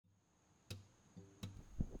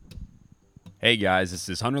Hey guys, this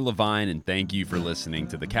is Hunter Levine, and thank you for listening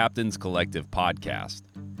to the Captain's Collective podcast,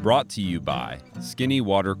 brought to you by Skinny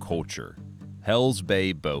Water Culture, Hells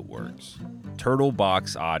Bay Boatworks, Turtle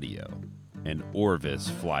Box Audio, and Orvis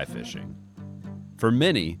Fly Fishing. For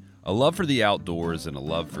many, a love for the outdoors and a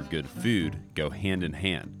love for good food go hand in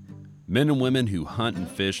hand. Men and women who hunt and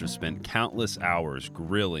fish have spent countless hours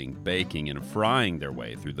grilling, baking, and frying their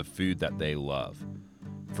way through the food that they love.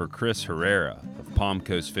 For Chris Herrera of Palm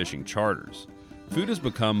Coast Fishing Charters, food has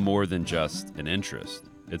become more than just an interest.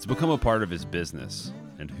 It's become a part of his business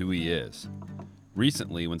and who he is.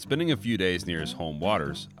 Recently, when spending a few days near his home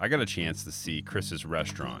waters, I got a chance to see Chris's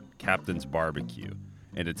restaurant, Captain's Barbecue,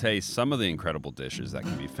 and to taste some of the incredible dishes that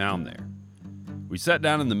can be found there. We sat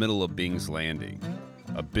down in the middle of Bing's Landing,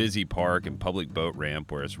 a busy park and public boat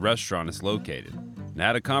ramp where his restaurant is located, and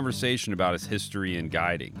had a conversation about his history in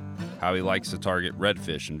guiding, how he likes to target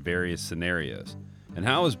redfish in various scenarios, and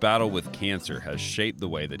how his battle with cancer has shaped the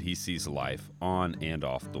way that he sees life on and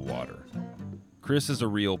off the water. Chris is a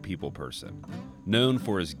real people person, known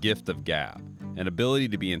for his gift of gab and ability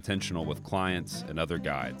to be intentional with clients and other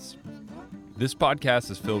guides. This podcast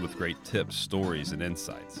is filled with great tips, stories, and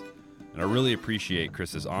insights, and I really appreciate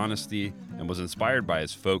Chris's honesty and was inspired by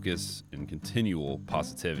his focus and continual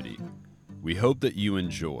positivity. We hope that you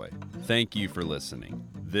enjoy. Thank you for listening.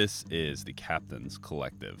 This is the Captain's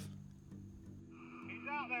Collective. He's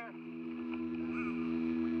out there.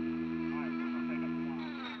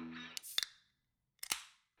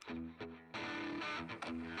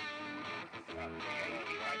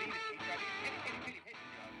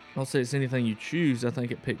 I'll say it's anything you choose, I think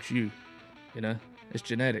it picks you. You know, it's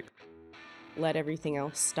genetic. Let everything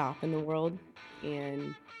else stop in the world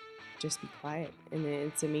and just be quiet. And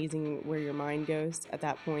it's amazing where your mind goes at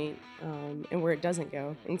that point, and where it doesn't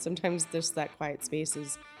go. And sometimes just that quiet space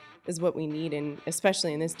is what we need, and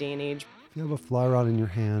especially in this day and age. If you have a fly rod in your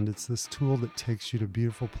hand, it's this tool that takes you to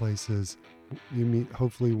beautiful places. You meet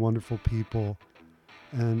hopefully wonderful people,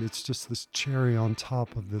 and it's just this cherry on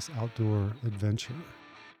top of this outdoor adventure.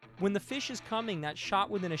 When the fish is coming, that shot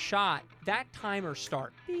within a shot, that timer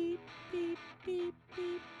starts. Beep, beep, beep, beep,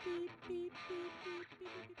 beep, beep, beep,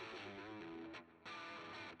 beep.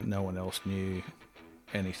 No one else knew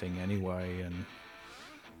anything anyway, and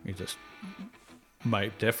you just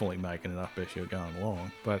definitely making it up as you're going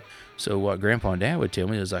along. But so what Grandpa and Dad would tell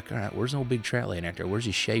me was like, all right, where's the old big trout laying out there? Where's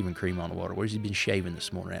his shaving cream on the water? Where's he been shaving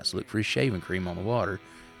this morning at? So look for his shaving cream on the water,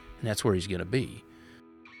 and that's where he's going to be.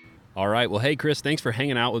 All right. Well, hey, Chris, thanks for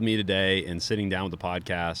hanging out with me today and sitting down with the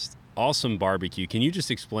podcast. Awesome barbecue. Can you just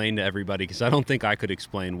explain to everybody, because I don't think I could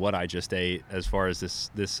explain what I just ate as far as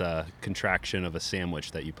this contraction of a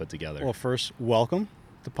sandwich that you put together? Well, first, welcome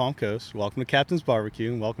to Palm Coast. Welcome to Captain's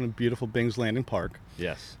Barbecue, and welcome to beautiful Bing's Landing Park.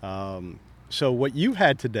 Yes. So what you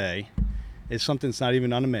had today is something that's not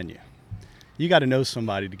even on the menu. You got to know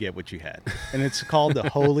somebody to get what you had, and it's called the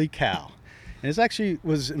Holy Cow. And it actually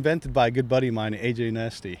was invented by a good buddy of mine, AJ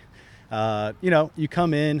Nesty. You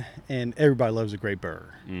come in and everybody loves a great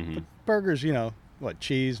burger. Mm-hmm. But burgers,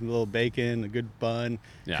 cheese, a little bacon, a good bun,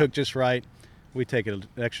 cooked just right. We take it an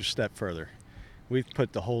extra step further. We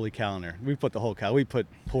put the Holy Cow in there. We put the whole cow. We put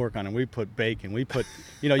pork on it. We put bacon. We put,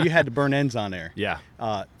 you had to burn ends on there. Yeah.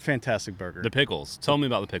 Fantastic burger. The pickles. Tell me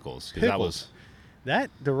about the pickles. Pickles.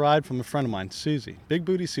 That derived from a friend of mine, Susie. Big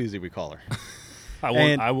Booty Susie, we call her.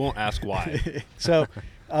 I won't ask why. So,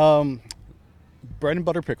 bread and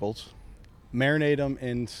butter pickles. Marinate them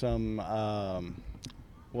in some,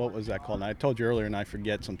 what was that called? And I told you earlier, and I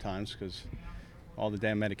forget sometimes because all the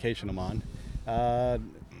damn medication I'm on.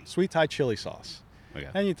 Sweet Thai chili sauce. Okay.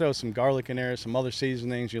 And you throw some garlic in there, some other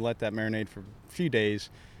seasonings. You let that marinate for a few days.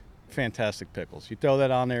 Fantastic pickles. You throw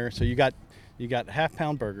that on there. So you got a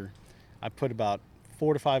half-pound burger. I put about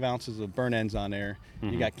 4 to 5 ounces of burnt ends on there.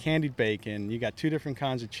 Mm-hmm. You got candied bacon. You got 2 different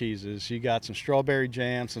kinds of cheeses. You got some strawberry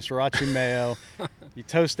jam, some sriracha mayo. You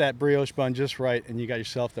toast that brioche bun just right, and you got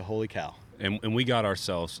yourself the Holy Cow. And we got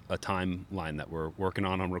ourselves a timeline that we're working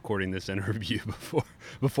on recording this interview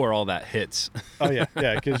before all that hits. Oh, yeah,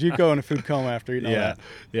 because you go in a food coma after eating all that.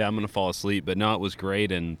 Yeah, I'm going to fall asleep. But no, it was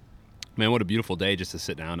great. And, man, what a beautiful day just to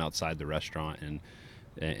sit down outside the restaurant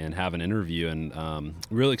and have an interview. And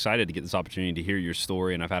really excited to get this opportunity to hear your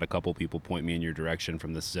story. And I've had a couple people point me in your direction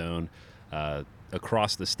from this zone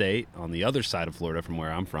across the state on the other side of Florida from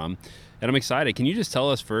where I'm from. And I'm excited. Can you just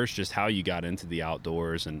tell us first just how you got into the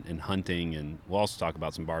outdoors and hunting? And we'll also talk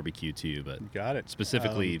about some barbecue too, but you got it.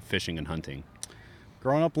 Specifically fishing and hunting.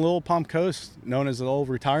 Growing up in Little Palm Coast, known as the old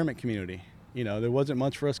retirement community, there wasn't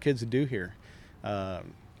much for us kids to do here.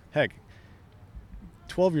 Heck,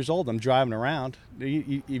 12 years old, I'm driving around.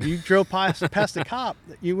 If you drove past the cop,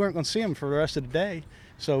 you weren't going to see him for the rest of the day.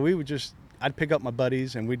 So I'd pick up my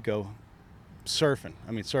buddies and we'd go surfing.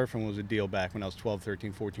 I mean, surfing was a deal back when I was 12,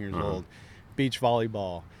 13, 14 years old. Beach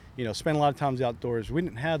volleyball. Spend a lot of times outdoors. We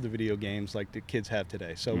didn't have the video games like the kids have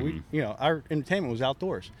today. So our entertainment was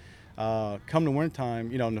outdoors. Come to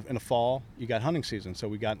wintertime, in the fall, you got hunting season. So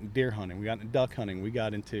we got into deer hunting, we got into duck hunting, we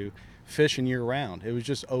got into fishing year round. It was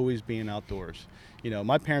just always being outdoors.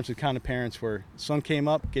 My parents were the kind of parents where sun came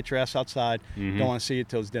up, get your ass outside, don't want to see you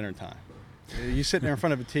till it's dinner time. You sit there in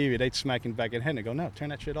front of a TV, they'd smack you back in the head and go, no, turn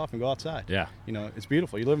that shit off and go outside. Yeah. It's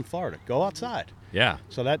beautiful. You live in Florida. Go outside. Yeah.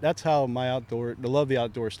 So that's how the love of the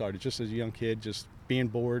outdoors started, just as a young kid, just being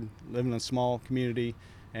bored, living in a small community,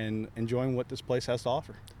 and enjoying what this place has to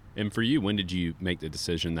offer. And for you, when did you make the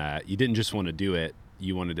decision that you didn't just want to do it,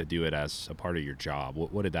 you wanted to do it as a part of your job?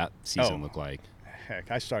 What did that season look like?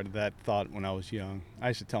 Heck, I started that thought when I was young. I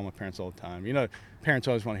used to tell my parents all the time, parents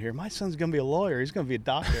always want to hear, my son's going to be a lawyer. He's going to be a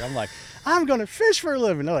doctor. I'm like, I'm going to fish for a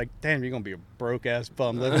living. They're like, damn, you're going to be a broke-ass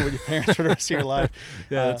bum living with your parents for the rest of your life.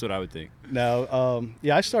 Yeah, that's what I would think. No,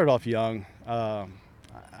 I started off young.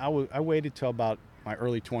 I waited till about my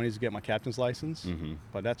early 20s to get my captain's license.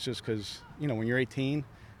 But that's just because, when you're 18,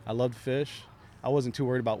 I love to fish. I wasn't too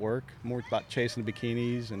worried about work, more about chasing the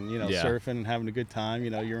bikinis and, surfing and having a good time.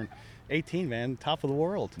 You're 18, man, top of the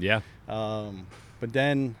world. Yeah. But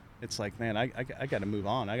then it's like, man, I got to move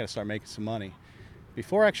on. I got to start making some money.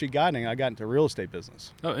 Before actually guiding, I got into real estate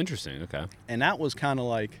business. Oh, interesting. Okay. And that was kind of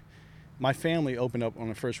like my family opened up one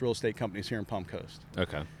of the first real estate companies here in Palm Coast.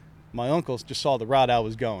 Okay. My uncles just saw the route I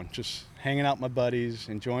was going, just hanging out with my buddies,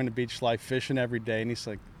 enjoying the beach life, fishing every day. And he's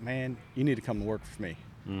like, man, you need to come to work for me.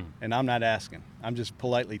 And I'm not asking. I'm just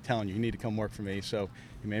politely telling you need to come work for me. So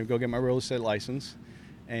you may go get my real estate license.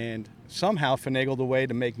 And somehow finagled a way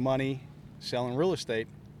to make money selling real estate,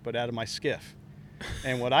 but out of my skiff.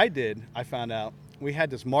 And what I did, I found out we had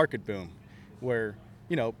this market boom where,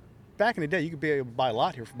 back in the day, you could be able to buy a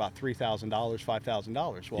lot here for about $3,000,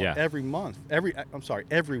 $5,000. Well,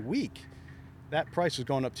 every week, that price was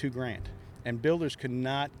going up $2,000. And builders could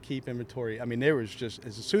not keep inventory. I mean, there was just,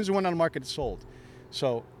 as soon as it went on the market, it sold.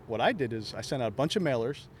 So what I did is I sent out a bunch of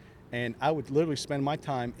mailers, and I would literally spend my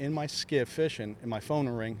time in my skiff fishing, and my phone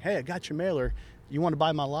would ring. Hey, I got your mailer. You want to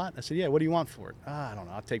buy my lot? I said, yeah. What do you want for it? I don't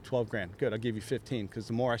know. I'll take $12,000. Good. I'll give you 15, because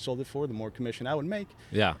the more I sold it for, the more commission I would make.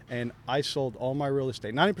 Yeah. And I sold all my real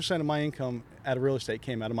estate. 90% of my income out of real estate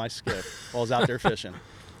came out of my skiff while I was out there fishing.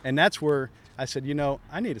 And that's where I said,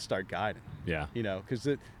 I need to start guiding. Yeah. Because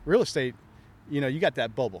the real estate, you got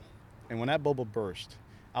that bubble. And when that bubble burst,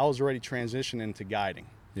 I was already transitioning into guiding.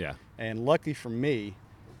 Yeah. And lucky for me,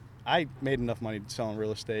 I made enough money selling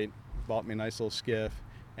real estate, bought me a nice little skiff,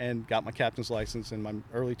 and got my captain's license in my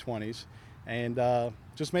early 20s, and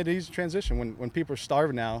just made an easy transition. When people are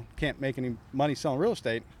starving now, can't make any money selling real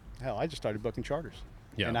estate, hell, I just started booking charters.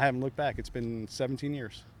 Yeah. And I haven't looked back. It's been 17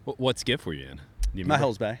 years. What skiff were you in? Do you My remember?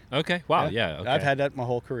 Hell's Bay. Okay. Wow. Yeah. Okay. I've had that my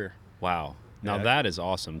whole career. Wow. Now that is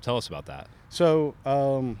awesome. Tell us about that. So,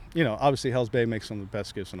 obviously Hell's Bay makes some of the best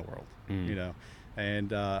skiffs in the world,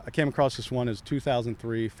 And I came across this one as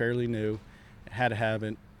 2003, fairly new. Had to have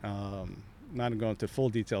it. Not going into full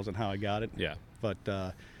details on how I got it. Yeah. But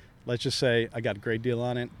let's just say I got a great deal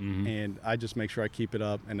on it, and I just make sure I keep it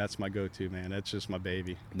up, and that's my go-to, man. That's just my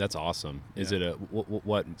baby. That's awesome. Is it a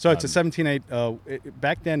what? So it's a 17.8.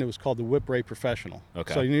 Back then it was called the Whip Ray Professional.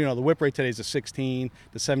 Okay. So the Whip Ray today is a 16.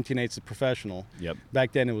 The 17.8 is the Professional. Yep.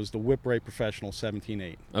 Back then it was the Whip Ray Professional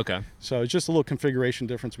 17.8. Okay. So it's just a little configuration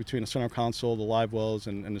difference between the center console, the live wells,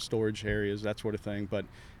 and the storage areas, that sort of thing. But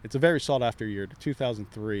it's a very sought-after year. The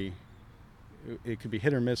 2003, it could be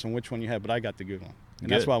hit or miss on which one you have, but I got the good one. And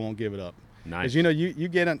that's why I won't give it up. Nice. Because, you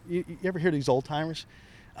get on, you ever hear these old timers?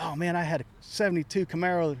 Oh, man, I had a 72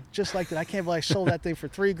 Camaro just like that. I can't believe I sold that thing for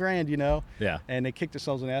 $3,000, Yeah. And they kick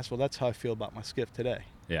themselves in the ass. Well, that's how I feel about my skiff today.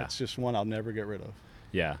 Yeah. It's just one I'll never get rid of.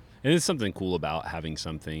 Yeah. And it's something cool about having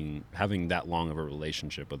that long of a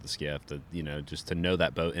relationship with the skiff, that, just to know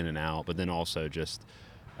that boat in and out, but then also just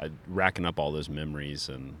racking up all those memories.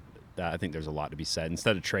 And I think there's a lot to be said,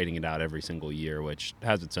 instead of trading it out every single year, which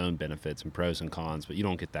has its own benefits and pros and cons, but you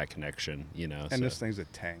don't get that connection, And this thing's a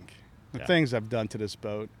tank. The things I've done to this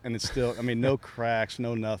boat, and it's still, no cracks,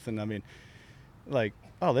 no nothing. Like,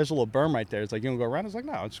 oh, there's a little berm right there. It's like, you going to go around? It's like,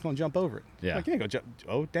 no, I'm just going to jump over it. Yeah. Like, you ain't going to jump.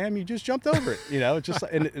 Oh, damn, you just jumped over it. It's just,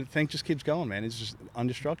 and the thing just keeps going, man. It's just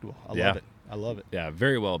indestructible. I love it. I love it. Yeah,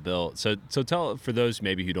 very well built. So tell, for those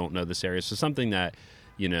maybe who don't know this area, so something that,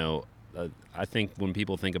 I think when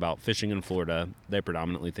people think about fishing in Florida, they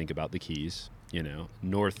predominantly think about the Keys.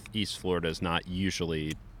 Northeast Florida is not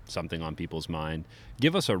usually something on people's mind.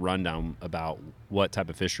 Give us a rundown about what type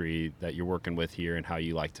of fishery that you're working with here and how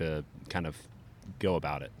you like to kind of go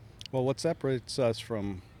about it. Well, what separates us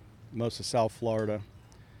from most of South Florida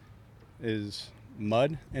is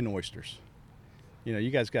mud and oysters. You know,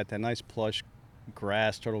 you guys got that nice plush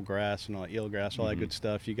grass, turtle grass, and all eelgrass, all that good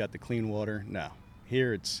stuff. You got the clean water. No,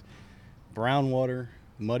 here it's brown water,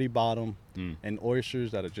 muddy bottom, and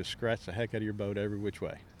oysters that'll just scratch the heck out of your boat every which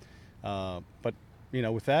way. But you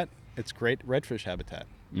know, with that, it's great redfish habitat,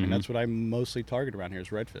 and that's what I mostly target around here is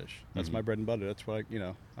redfish. That's my bread and butter. That's what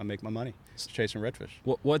I make my money. It's chasing redfish.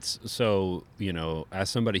 What's so, you know, as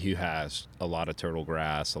somebody who has a lot of turtle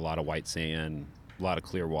grass, a lot of white sand, a lot of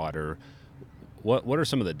clear water, what are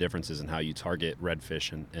some of the differences in how you target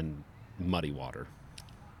redfish in muddy water?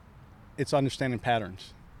 It's understanding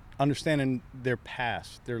patterns, understanding their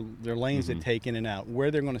past, their lanes they take in and out, where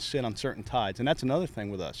they're going to sit on certain tides. And that's another thing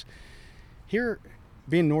with us. Here,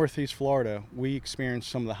 being Northeast Florida, we experience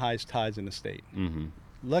some of the highest tides in the state.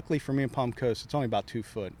 Luckily for me in Palm Coast, it's only about 2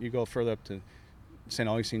 foot. You go further up to St.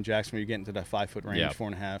 Augustine, Jacksonville, you get into that 5 foot range,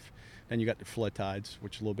 4.5. Then you got the flood tides,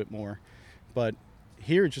 which is a little bit more. But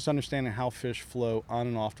here, just understanding how fish flow on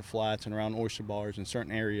and off the flats and around oyster bars in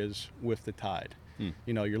certain areas with the tide.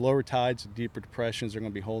 You know, your lower tides, deeper depressions are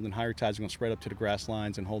going to be holding. Higher tides are going to spread up to the grass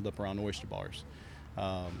lines and hold up around oyster bars.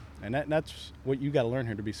 And that's what you got to learn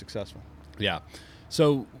here to be successful. Yeah.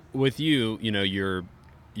 So with you, you know, you're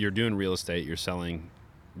doing real estate, you're selling,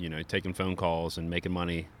 you know, taking phone calls and making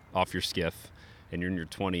money off your skiff, and you're in your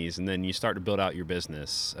 20s, and then you start to build out your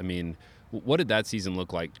business. I mean, what did that season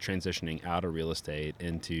look like transitioning out of real estate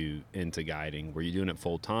into guiding? Were you doing it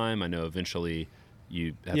full time? I know eventually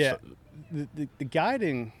you had the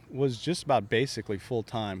guiding was just about basically full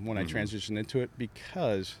time when I transitioned into it,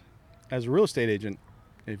 because as a real estate agent,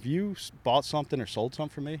 if you bought something or sold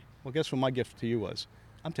something for me, well, guess what my gift to you was?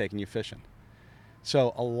 I'm taking you fishing.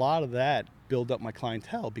 So a lot of that built up my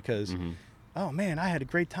clientele because, oh man, I had a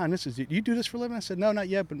great time. You do this for a living? I said, no, not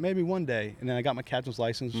yet, but maybe one day. And then I got my captain's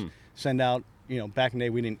license, send out, you know, back in the day,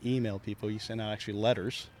 we didn't email people. You send out actually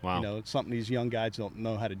letters. Wow. You know, it's something these young guys don't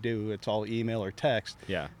know how to do. It's all email or text.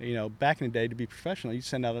 Yeah. You know, back in the day, to be professional, you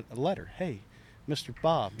send out a letter. Hey, Mr.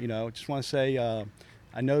 Bob, you know, just want to say,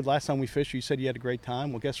 I know last time we fished, you said you had a great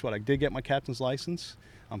time. Well, guess what? I did get my captain's license.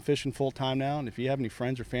 I'm fishing full time now, and if you have any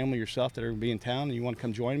friends or family yourself that are going to be in town and you want to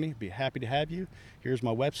come join me, I'd be happy to have you. Here's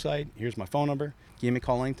my website. Here's my phone number. Give me a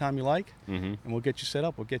call anytime you like, and we'll get you set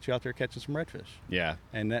up. We'll get you out there catching some redfish. Yeah.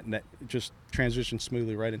 And that just transitioned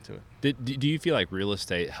smoothly right into it. Do you feel like real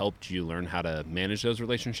estate helped you learn how to manage those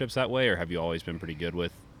relationships that way, or have you always been pretty good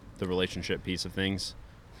with the relationship piece of things?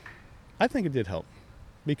 I think it did help,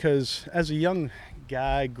 because as a young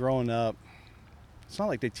guy growing up, it's not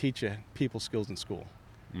like they teach you people skills in school.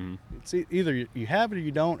 It's either you have it or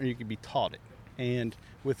you don't, or you can be taught it. And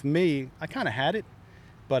with me, I kind of had it,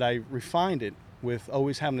 but I refined it with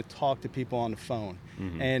always having to talk to people on the phone.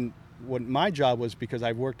 And what my job was, because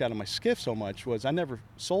I worked out of my skiff so much, was I never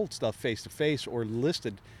sold stuff face to face or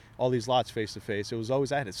listed all these lots face to face. It was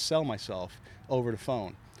always I had to sell myself over the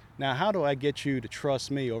phone. Now, how do I get you to trust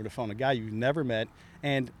me over the phone, a guy you've never met?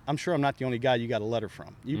 And I'm sure I'm not the only guy you got a letter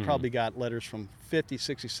from. You probably got letters from 50,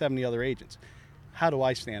 60, 70 other agents. How do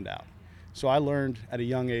I stand out? So I learned at a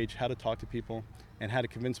young age how to talk to people and how to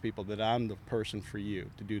convince people that I'm the person for you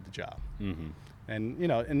to do the job. And, you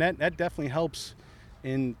know, and that definitely helps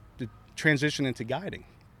in the transition into guiding.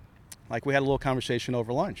 Like we had a little conversation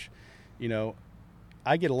over lunch. You know,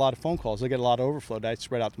 I get a lot of phone calls. I get a lot of overflow that I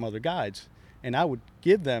spread out to other guides. And I would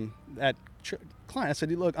give them that client. I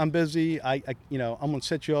said, look, I'm busy. I'm going to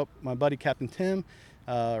set you up, my buddy Captain Tim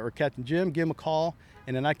or Captain Jim, give him a call.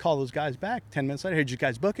 And then I call those guys back 10 minutes later. Hey, did you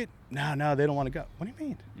guys book it? No, they don't want to go. What do you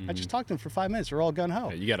mean? I just talked to them for 5 minutes. They're all gung-ho.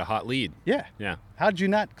 You got a hot lead. Yeah. Yeah. How did you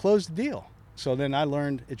not close the deal? So then I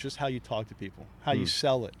learned it's just how you talk to people, how you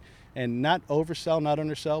sell it. And not oversell, not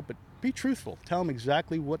undersell, but be truthful. Tell them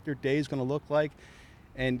exactly what their day is going to look like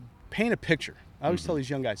and paint a picture. I always tell these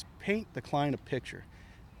young guys, paint the client a picture,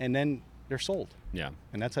 and then they're sold. Yeah.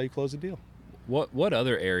 And that's how you close the deal. What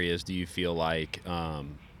other areas do you feel like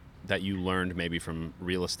that you learned maybe from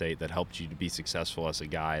real estate that helped you to be successful as a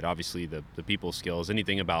guide? Obviously the people skills,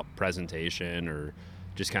 anything about presentation or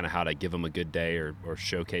just kind of how to give them a good day or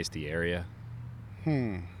showcase the area?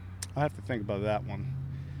 I have to think about that one.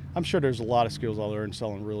 I'm sure there's a lot of skills I learned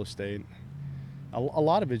selling real estate. A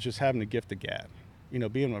lot of it's just having the gift of gab. You know,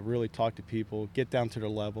 being able to really talk to people, get down to their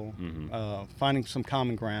level, finding some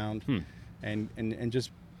common ground, and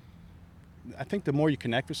just, I think the more you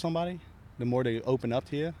connect with somebody, the more they open up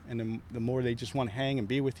to you, and the more they just want to hang and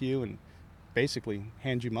be with you and basically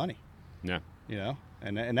hand you money. Yeah. You know,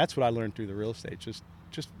 And that's what I learned through the real estate.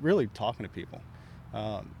 Just really talking to people,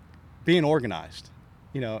 being organized.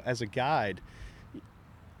 You know, as a guide,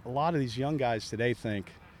 a lot of these young guys today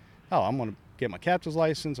think, oh, I'm going to get my captain's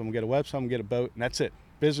license, I'm going to get a website, I'm going to get a boat, and that's it.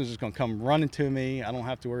 Business is going to come running to me. I don't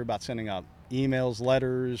have to worry about sending out emails,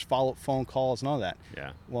 letters, follow-up phone calls, none of that.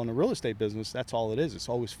 Yeah. Well, in the real estate business, that's all it is. It's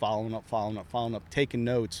always following up, taking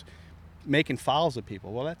notes, making files of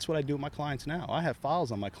people. Well, that's what I do with my clients now. I have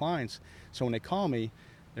files on my clients, so when they call me,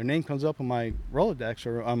 their name comes up on my Rolodex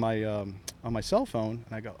or on my cell phone,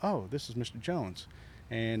 and I go, oh, this is Mr. Jones.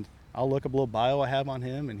 And I'll look up a little bio I have on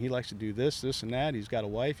him, and he likes to do this, and that. He's got a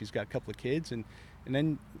wife, he's got a couple of kids, and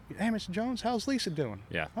then, hey, Mr. Jones, how's Lisa doing?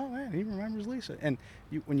 Yeah. Oh, man, he remembers Lisa. And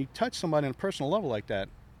when you touch somebody on a personal level like that,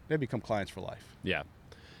 they become clients for life. Yeah.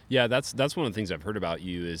 Yeah, that's one of the things I've heard about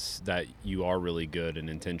you is that you are really good and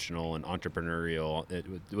intentional and entrepreneurial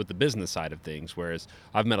with the business side of things, whereas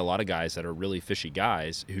I've met a lot of guys that are really fishy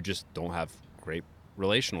guys who just don't have great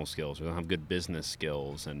relational skills or don't have good business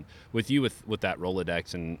skills. And with you with that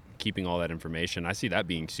Rolodex and keeping all that information, I see that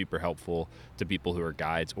being super helpful to people who are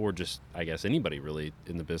guides or just, I guess, anybody really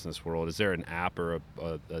in the business world. Is there an app or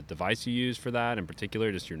a device you use for that in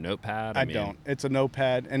particular, just your notepad? I don't. It's a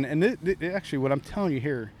notepad. And it actually, what I'm telling you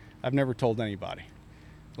here, I've never told anybody.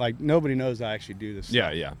 Like, nobody knows I actually do this Yeah,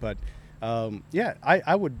 stuff. yeah. But,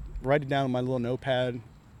 I would write it down on my little notepad,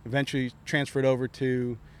 eventually transfer it over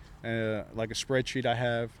to like a spreadsheet I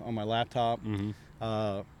have on my laptop.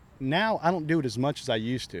 Mm-hmm. Now I don't do it as much as I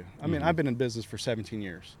used to. I mean, I've been in business for 17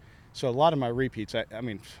 years. So a lot of my repeats,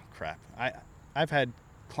 I've had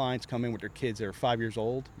clients come in with their kids that are 5 years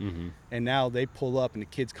old, and now they pull up and the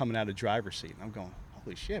kid's coming out of the driver's seat. And I'm going,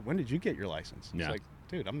 holy shit, when did you get your license? It's like,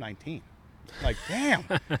 dude, I'm 19. Like, damn.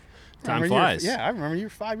 Time flies. I remember you were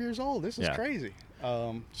 5 years old. This is crazy.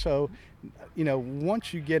 So,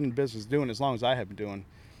 once you get in business doing as long as I have been doing,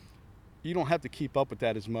 you don't have to keep up with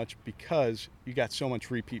that as much because you got so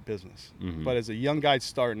much repeat business. But as a young guy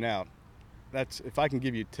starting out, if I can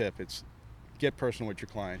give you a tip, it's get personal with your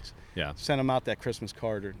clients. Yeah. Send them out that Christmas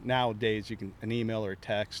card, or nowadays you can an email or a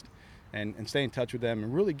text, and stay in touch with them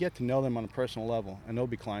and really get to know them on a personal level, and they'll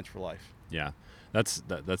be clients for life. Yeah. That's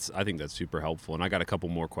I think that's super helpful. And I got a couple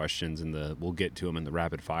more questions we'll get to them in the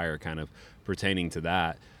rapid fire kind of pertaining to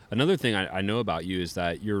that. Another thing I know about you is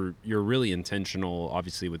that you're really intentional,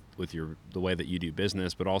 obviously with the way that you do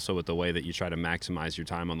business, but also with the way that you try to maximize your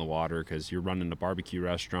time on the water, because you're running a barbecue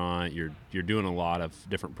restaurant, you're doing a lot of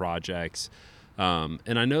different projects,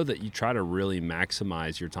 and I know that you try to really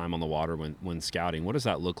maximize your time on the water when scouting. What does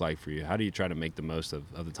that look like for you? How do you try to make the most of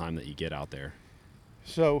the time that you get out there?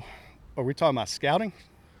 So, are we talking about scouting?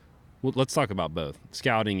 Well, let's talk about both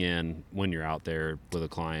scouting and when you're out there with a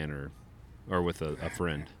client or with a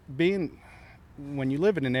friend. When you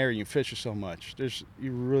live in an area, you fish so much.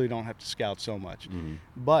 You really don't have to scout so much.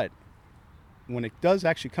 But when it does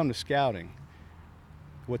actually come to scouting,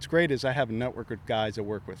 what's great is I have a network of guys that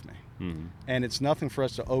work with me, and it's nothing for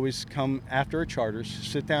us to always come after our charters,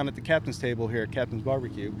 sit down at the captain's table here at Captain's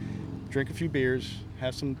Barbecue, drink a few beers,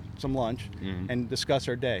 have some lunch, and discuss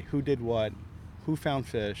our day. Who did what? Who found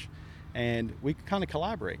fish? And we kind of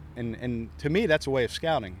collaborate. And to me, that's a way of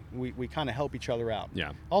scouting. We kind of help each other out.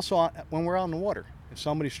 Yeah. Also, when we're out in the water, if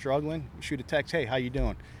somebody's struggling, we shoot a text, hey, how you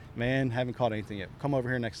doing? Man, haven't caught anything yet. Come over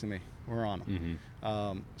here next to me. We're on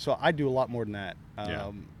them. So I do a lot more than that.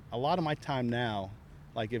 A lot of my time now,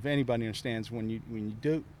 like if anybody understands, when you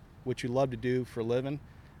do what you love to do for a living,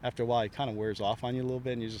 after a while it kind of wears off on you a little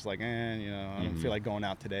bit, and you're just like, I don't feel like going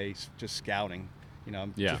out today, just scouting.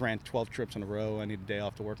 Just ran 12 trips in a row. I need a day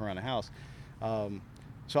off to work around the house.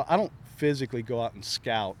 So I don't physically go out and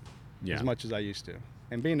scout as much as I used to.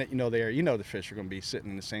 And being that the fish are going to be sitting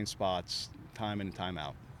in the same spots time in and time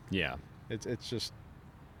out. Yeah. It's just,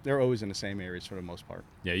 they're always in the same areas for the most part.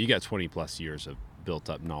 Yeah, you got 20 plus years of built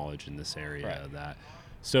up knowledge in this area. Right. That.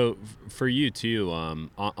 So for you too,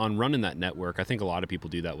 on running that network, I think a lot of people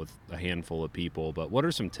do that with a handful of people, but what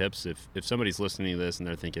are some tips if somebody's listening to this and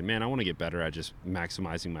they're thinking, man, I want to get better at just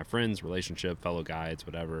maximizing my friends, relationship, fellow guides,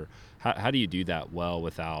 whatever. How do you do that well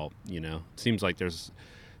without, it seems like there's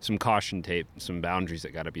some caution tape, some boundaries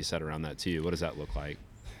that got to be set around that too. What does that look like?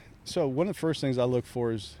 So one of the first things I look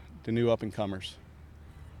for is the new up and comers.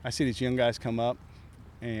 I see these young guys come up,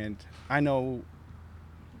 and I know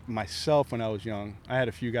myself when I was young, I had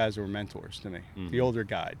a few guys that were mentors to me, the older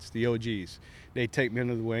guides, the OGs. They'd take me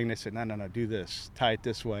under the wing. They said, no, do this, tie it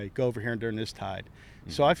this way, go over here during this tide.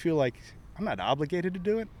 So I feel like I'm not obligated to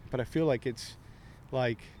do it, but I feel like it's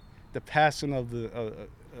like the passing of the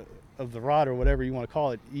rod, or whatever you want to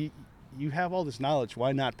call it. You have all this knowledge.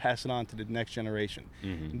 Why not pass it on to the next generation?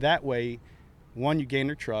 That way, one, you gain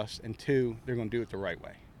their trust, and two, they're going to do it the right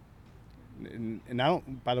way. And I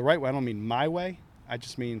don't, by the right way, I don't mean my way. I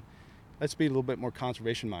just mean, let's be a little bit more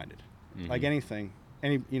conservation minded. Like anything,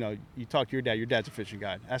 you talk to your dad's a fishing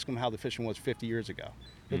guide. Ask him how the fishing was 50 years ago.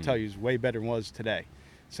 He'll tell you it's way better than it was today.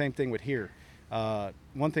 Same thing with here.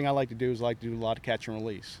 One thing I like to do is a lot of catch and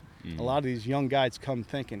release. A lot of these young guides come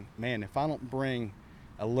thinking, man, if I don't bring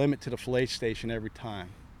a limit to the fillet station every time,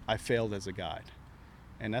 I failed as a guide.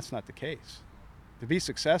 And that's not the case. To be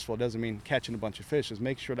successful doesn't mean catching a bunch of fish. It's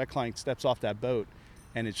make sure that client steps off that boat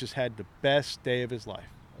and has just had the best day of his life,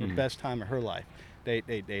 the best time of her life.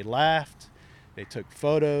 They laughed, they took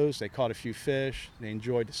photos, they caught a few fish, they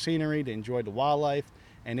enjoyed the scenery, they enjoyed the wildlife,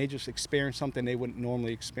 and they just experienced something they wouldn't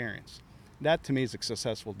normally experience. That to me is a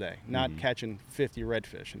successful day, not catching 50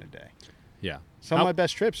 redfish in a day. Yeah. Some of my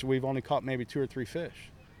best trips, we've only caught maybe 2 or 3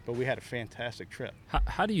 fish, but we had a fantastic trip.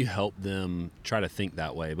 How do you help them try to think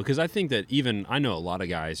that way? Because I think that I know a lot of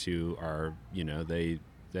guys who are, they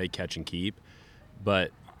catch and keep,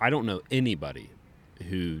 but I don't know anybody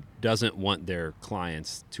who doesn't want their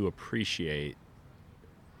clients to appreciate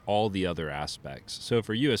all the other aspects. So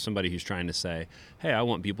for you as somebody who's trying to say, hey, I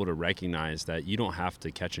want people to recognize that you don't have to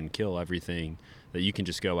catch and kill everything, that you can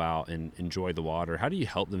just go out and enjoy the water, how do you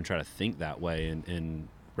help them try to think that way and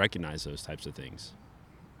recognize those types of things?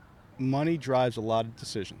 Money drives a lot of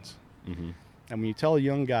decisions. And when you tell a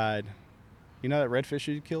young guide, that redfish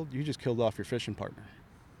you killed, you just killed off your fishing partner.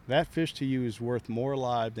 That fish to you is worth more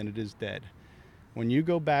alive than it is dead. When you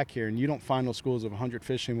go back here and you don't find those schools of 100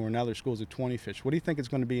 fish anymore, now there's schools of 20 fish, what do you think it's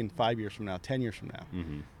going to be in 5 years from now, 10 years from now?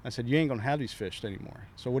 I said, you ain't going to have these fish anymore.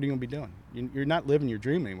 So what are you going to be doing? You're not living your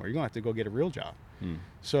dream anymore. You're going to have to go get a real job.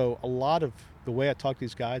 So a lot of the way I talk to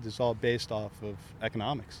these guys is all based off of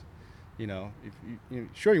economics.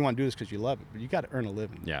 Sure, you want to do this because you love it, but you got to earn a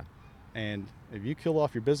living. Yeah. And if you kill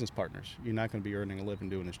off your business partners, you're not going to be earning a living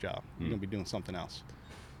doing this job. You're going to be doing something else.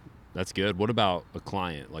 That's good. What about a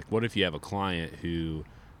client? Like, what if you have a client who,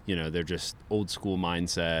 they're just old school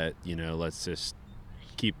mindset, let's just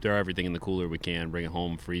throw everything in the cooler we can, bring it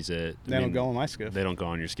home, freeze it. They don't go on my skiff. They don't go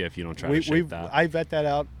on your skiff. You don't try to shape that. I vet that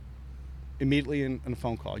out immediately in a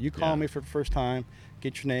phone call. You call me for the first time,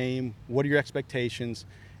 get your name, what are your expectations?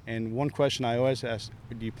 And one question I always ask,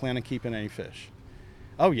 do you plan on keeping any fish?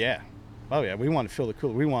 Oh yeah, we want to fill the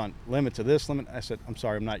cooler. We want limit to this limit. I said, I'm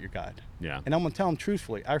sorry, I'm not your guide. Yeah. And I'm going to tell them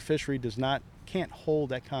truthfully, our fishery can't hold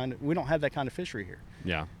that we don't have that kind of fishery here.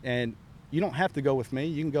 Yeah. And you don't have to go with me.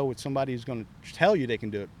 You can go with somebody who's going to tell you they can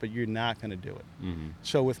do it, but you're not going to do it.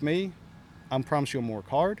 So with me, I promise you I'm going to work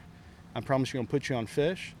hard. I promise you I'm going to put you on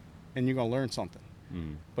fish, and you're going to learn something.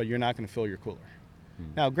 But you're not going to fill your cooler.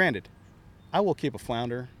 Now, granted, I will keep a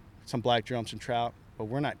flounder, some black drum, some trout, but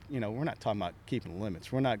we're not talking about keeping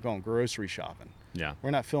limits. We're not going grocery shopping. Yeah.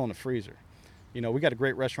 We're not filling the freezer. We got a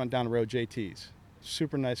great restaurant down the road, JT's.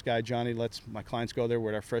 Super nice guy. Johnny lets my clients go there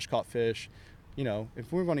with our fresh caught fish.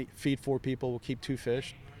 If we're going to feed 4 people, we'll keep 2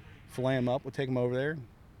 fish, fillet them up, we'll take them over there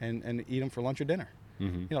and eat them for lunch or dinner.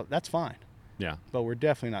 That's fine. Yeah. But we're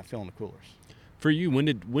definitely not filling the coolers. For you,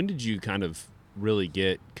 when did you kind of really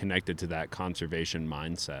get connected to that conservation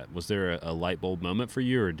mindset? Was there a light bulb moment for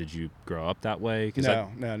you, or did you grow up that way?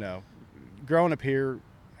 No. Growing up here,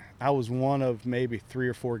 I was one of maybe 3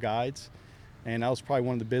 or 4 guides, and I was probably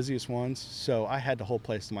one of the busiest ones, so I had the whole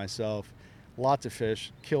place to myself. Lots of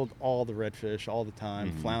fish, killed all the redfish all the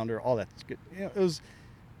time, flounder, all that's good.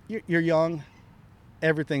 You're young,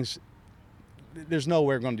 there's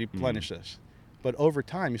nowhere going to replenish this. But over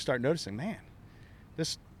time, you start noticing, man,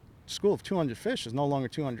 this school of 200 fish is no longer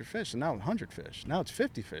 200 fish, and now 100 fish. Now it's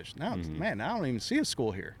 50 fish. Now, I don't even see a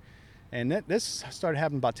school here. And this started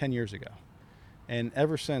happening about 10 years ago. And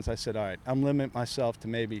ever since, I said, all right, I'm limiting myself to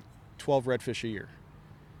maybe 12 redfish a year.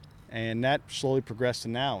 And that slowly progressed to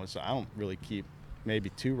now is I don't really keep maybe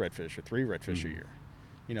 2 redfish or 3 redfish a year.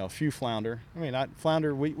 A few flounder.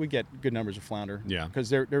 Flounder, we get good numbers of flounder. Yeah. Because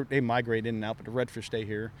they migrate in and out, but the redfish stay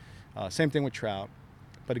here. Same thing with trout.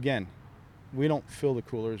 But again, we don't fill the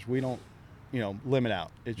coolers. We don't, limit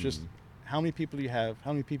out. It's just how many people do you have?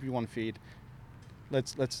 How many people you want to feed?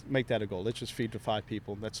 Let's make that a goal. Let's just feed to 5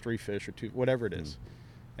 people. That's 3 fish or 2, whatever it is.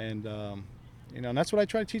 And and that's what I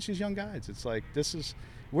try to teach these young guys. It's like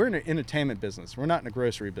we're in an entertainment business. We're not in a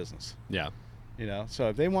grocery business. Yeah. So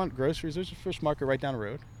if they want groceries, there's a fish market right down the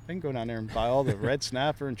road. They can go down there and buy all the red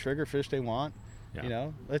snapper and trigger fish they want. Yeah.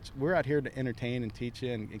 We're out here to entertain and teach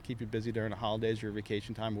you and keep you busy during the holidays or your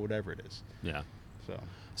vacation time or whatever it is. Yeah.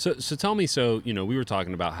 So tell me, we were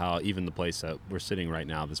talking about how even the place that we're sitting right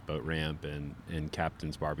now, this boat ramp and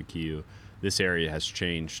Captain's Barbecue, this area has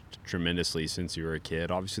changed tremendously since you were a kid.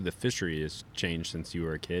 Obviously, the fishery has changed since you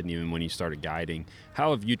were a kid, and even when you started guiding. How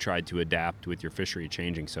have you tried to adapt with your fishery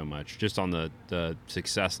changing so much? Just on the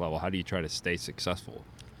success level, how do you try to stay successful?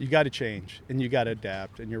 You got to change, and you got to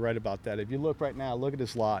adapt, and you're right about that. If you look right now, look at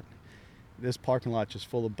this lot. This parking lot just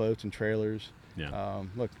full of boats and trailers. Yeah.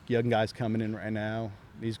 Look, young guys coming in right now.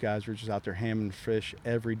 These guys are just out there hammering fish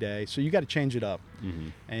every day. So you got to change it up. Mm-hmm.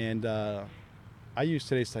 And I use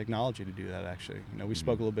today's technology to do that, actually. We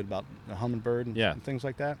spoke a little bit about the hummingbird and things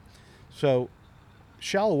like that. So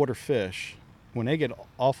shallow water fish, when they get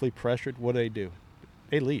awfully pressured, what do?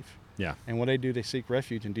 They leave. Yeah. And what they seek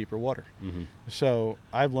refuge in deeper water. Mm-hmm. So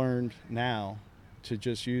I've learned now to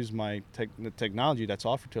just use the technology that's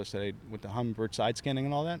offered to us today with the hummingbird side scanning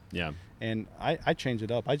and all that. Yeah. And I change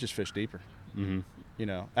it up. I just fish deeper. Mm-hmm.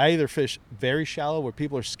 I either fish very shallow where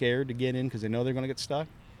people are scared to get in because they know they're going to get stuck.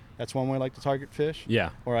 That's one way I like to target fish. Yeah.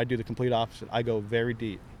 Or I do the complete opposite. I go very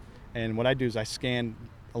deep. And what I do is I scan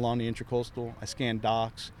along the intracoastal, I scan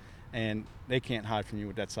docks, and they can't hide from you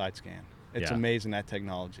with that side scan. It's amazing, that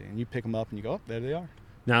technology. And you pick them up and you go, oh, there they are.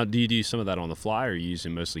 Now, do you do some of that on the fly, or are you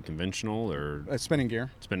using mostly conventional or spinning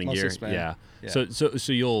gear? Mostly spinning. Yeah.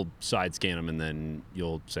 So you'll side scan them, and then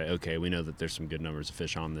you'll say, okay, we know that there's some good numbers of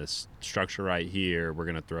fish on this structure right here. We're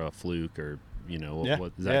going to throw a fluke, or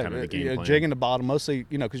what is that kind of the game plan? Jigging the bottom mostly,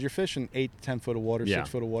 because you're fishing 8 to 10 foot of water, 6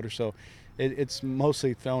 foot of water, so it's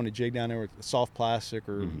mostly throwing a jig down there with soft plastic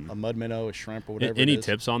or a mud minnow, a shrimp, or whatever. Any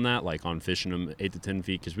tips on that, like on fishing them 8 to 10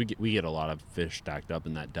 feet? Because we get a lot of fish stacked up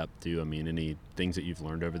in that depth too. I mean, any things that you've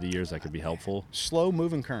learned over the years that could be helpful? Slow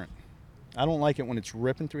moving current. I don't like it when it's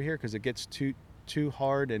ripping through here because it gets too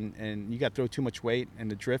hard and you got to throw too much weight, and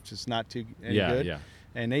the drift is not too good. Yeah.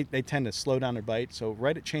 And they tend to slow down their bite. So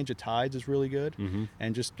right at change of tides is really good,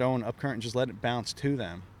 and just throwing up current and just let it bounce to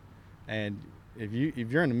them. And if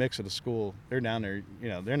you're in the mix of the school, they're down there.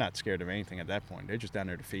 They're not scared of anything at that point. They're just down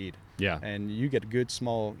there to feed. Yeah. And you get a good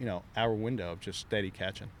small hour window of just steady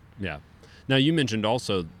catching. Yeah. Now you mentioned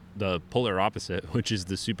also the polar opposite, which is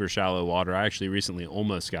the super shallow water. I actually recently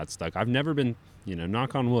almost got stuck. I've never been,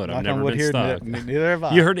 knock on wood, I've never been stuck. Neither have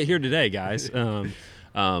I. You heard it here today, guys.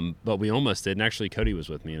 But we almost did, and actually Cody was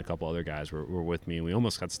with me, and a couple other guys were with me, and we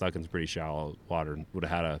almost got stuck in some pretty shallow water and would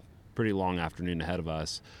have had a pretty long afternoon ahead of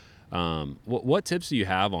us. What tips do you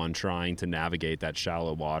have on trying to navigate that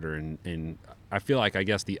shallow water? And I feel like, I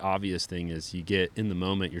guess the obvious thing is you get in the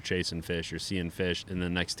moment, you're chasing fish, you're seeing fish, and the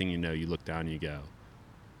next thing you know, you look down and you go,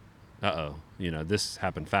 uh-oh, this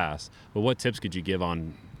happened fast. But what tips could you give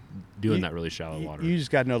on doing that really shallow water? You just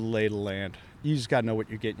got to know the lay of the land. You just got to know what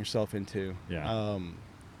you're getting yourself into. Yeah.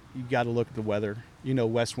 You got to look at the weather.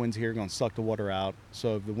 West winds here are going to suck the water out.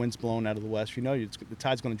 So if the wind's blowing out of the west, the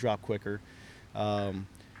tide's going to drop quicker.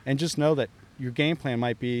 And just know that your game plan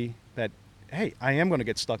might be that, hey, I am going to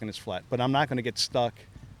get stuck in this flat, but I'm not going to get stuck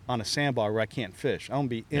on a sandbar where I can't fish. I'm going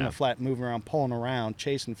to be in a flat, moving around, pulling around,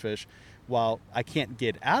 chasing fish, while I can't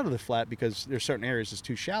get out of the flat because there's certain areas that's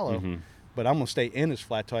too shallow, but I'm going to stay in this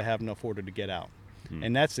flat till I have enough water to get out.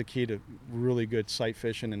 And that's the key to really good sight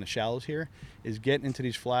fishing in the shallows here, is getting into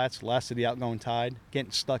these flats, last of the outgoing tide,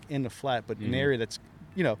 getting stuck in the flat, but in an area that's,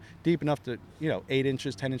 deep enough to, 8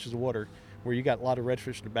 inches, 10 inches of water, where you got a lot of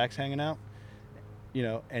redfish, their backs hanging out,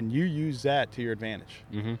 and you use that to your advantage.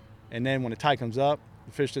 And then when the tide comes up,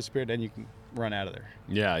 the fish disappear, then you can run out of there.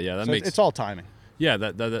 Yeah, it's all timing. Yeah,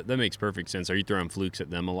 that makes perfect sense. Are you throwing flukes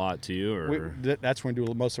at them a lot too, or that's when we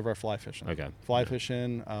do most of our fly fishing. Okay. Fly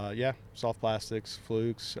fishing, soft plastics,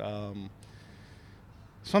 flukes,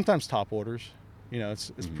 sometimes top waters.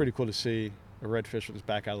 It's pretty cool to see a redfish with his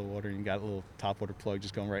back out of the water, and you got a little topwater plug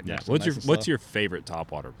just going right next to it. What's your favorite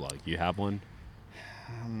topwater plug? You have one?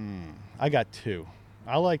 I got 2.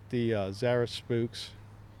 I like the Zara Spooks,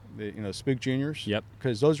 the Spook Juniors. Yep.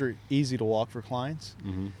 Because those are easy to walk for clients.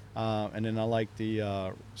 And then I like the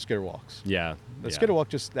Skitterwalks. Yeah. The Skitterwalk,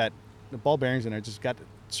 just the ball bearings in there just got a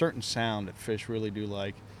certain sound that fish really do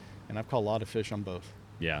like, and I've caught a lot of fish on both.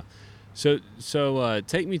 Yeah. So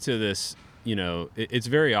take me to this. It's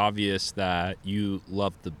very obvious that you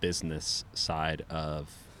love the business side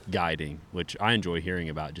of guiding, which I enjoy hearing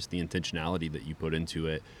about, just the intentionality that you put into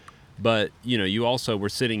it. But, you also were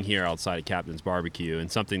sitting here outside of Captain's Barbecue,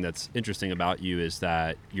 and something that's interesting about you is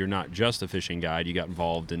that you're not just a fishing guide. You got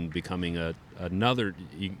involved in becoming another.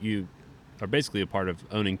 You are basically a part of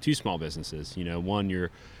owning 2 small businesses. One,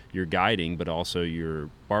 you're guiding, but also your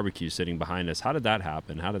barbecue sitting behind us. How did that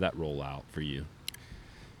happen? How did that roll out for you?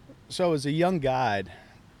 So as a young guide,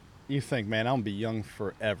 you think, man, I'm gonna be young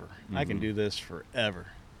forever. I can do this forever.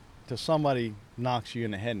 Till somebody knocks you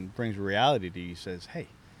in the head and brings reality to you, says, hey,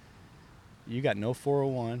 you got no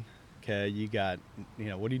 401, okay, you got,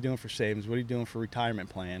 what are you doing for savings? What are you doing for retirement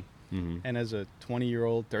plan? And as a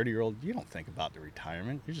 20-year-old, 30-year-old, you don't think about the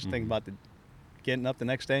retirement. You're just thinking about getting up the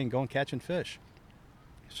next day and going catching fish.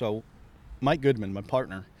 So Mike Goodman, my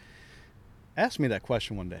partner, asked me that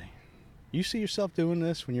question one day. You see yourself doing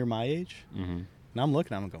this when you're my age? And I'm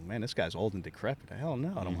looking at him and go, man, this guy's old and decrepit. Hell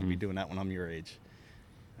no, I don't want to be doing that when I'm your age.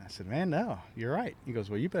 And I said, man, no, you're right. He goes,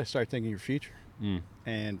 well, you better start thinking your future.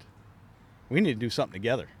 And we need to do something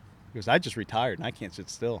together. Because I just retired and I can't sit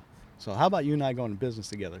still. So how about you and I going to business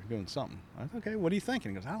together, doing something? I said, okay, what are you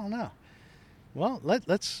thinking? He goes, I don't know. Well,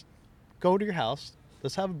 let's go to your house.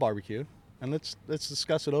 Let's have a barbecue, and let's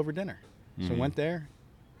discuss it over dinner. So went there,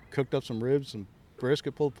 cooked up some ribs, some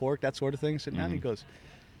brisket, pulled pork, that sort of thing. Sitting down, he goes,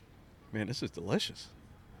 man, this is delicious.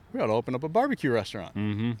 We ought to open up a barbecue restaurant.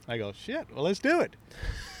 I go, shit, well, let's do it.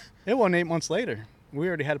 It wasn't 8 months later. We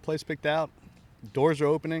already had a place picked out. Doors are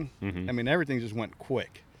opening. I mean, everything just went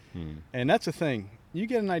quick. And that's the thing. You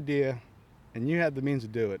get an idea and you have the means to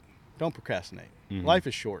do it, don't procrastinate. Life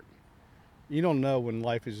is short. You don't know when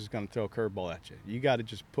life is just going to throw a curveball at you. You got to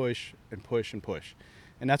just push and push and push.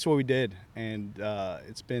 And that's what we did. And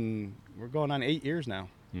we're going on 8 years now.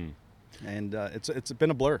 And it's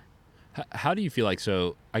been a blur. How do you feel like,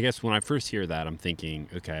 so I guess when I first hear that, I'm thinking,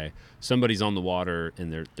 okay, somebody's on the water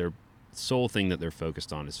and their sole thing that they're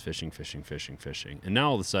focused on is fishing. And now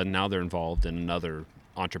all of a sudden, now they're involved in another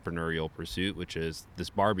entrepreneurial pursuit, which is this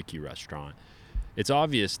barbecue restaurant. It's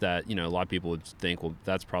obvious that, a lot of people would think, well,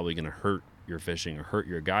 that's probably going to hurt your fishing or hurt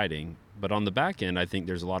your guiding. But on the back end, I think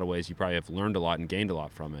there's a lot of ways you probably have learned a lot and gained a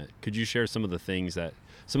lot from it. Could you share some of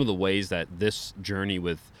the ways that this journey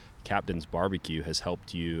with Captain's Barbecue has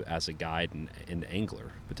helped you as a guide and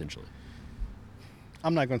angler, potentially?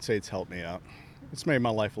 I'm not going to say it's helped me out. It's made my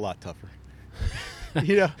life a lot tougher.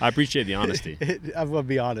 I appreciate the honesty. I'm going to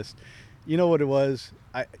be honest. You know what it was?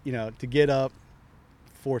 To get up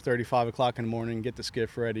 4:30, 5 o'clock in the morning, get the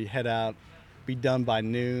skiff ready, head out, be done by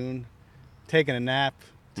noon, taking a nap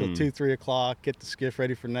till 2, 3 o'clock, get the skiff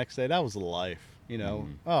ready for the next day. That was the life,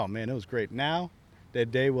 Oh, man, it was great. Now,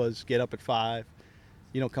 that day was get up at 5,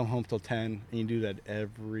 you don't come home till 10, and you do that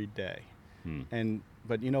every day.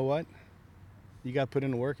 But you know what? You got to put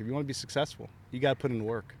in the work. If you want to be successful, you got to put in the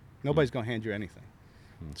work. Nobody's going to hand you anything.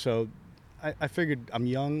 So I figured I'm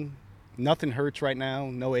young. Nothing hurts right now.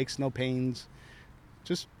 No aches, no pains.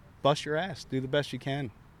 Just bust your ass. Do the best you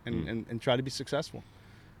can and try to be successful.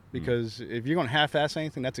 Because if you're going to half-ass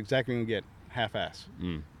anything, that's exactly what you're going to get, half-ass.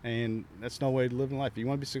 And that's no way to live in life. If you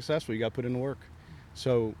want to be successful, you got to put in the work.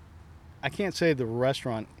 So I can't say the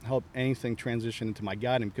restaurant helped anything transition into my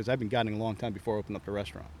guiding because I've been guiding a long time before I opened up the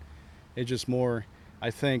restaurant. It's just more,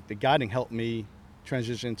 I think the guiding helped me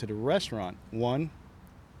transition into the restaurant. One,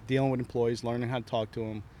 dealing with employees, learning how to talk to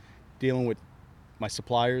them, dealing with my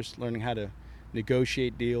suppliers, learning how to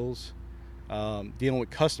negotiate deals, dealing with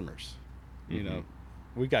customers.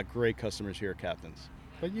 We got great customers here at Captain's,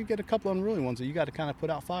 but you get a couple unruly ones that you got to kind of put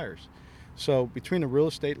out fires. So between the real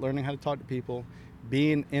estate, learning how to talk to people,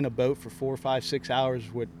 being in a boat for 4, 5, 6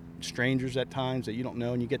 hours with strangers at times that you don't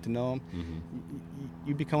know and you get to know them,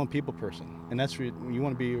 you become a people person. And that's when you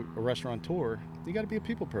want to be a restaurateur, you got to be a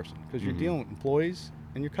people person because you're dealing with employees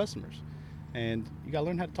and your customers. And you got to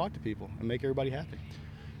learn how to talk to people and make everybody happy.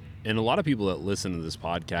 And a lot of people that listen to this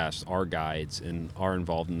podcast are guides and are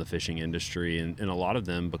involved in the fishing industry. And a lot of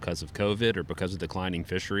them, because of COVID or because of declining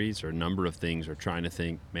fisheries or a number of things, are trying to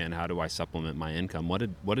think, man, how do I supplement my income?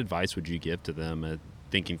 What advice would you give to them at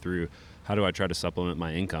thinking through, how do I try to supplement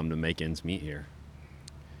my income to make ends meet here?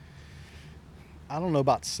 I don't know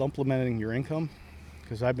about supplementing your income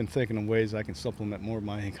because I've been thinking of ways I can supplement more of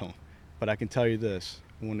my income. But I can tell you this,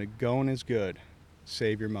 when the going is good,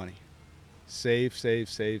 save your money. Save.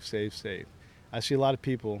 I see a lot of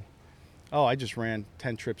people, I just ran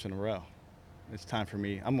 10 trips in a row. It's time for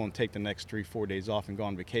me. I'm going to take the next 3-4 days off and go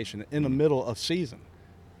on vacation in the middle of season.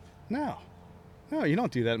 No, you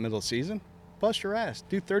don't do that in the middle of season. Bust your ass.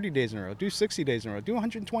 Do 30 days in a row. Do 60 days in a row. Do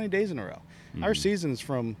 120 days in a row. Our season is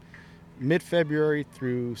from mid-February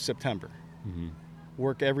through September.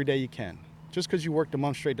 Work every day you can. Just because you worked a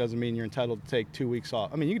month straight doesn't mean you're entitled to take 2 weeks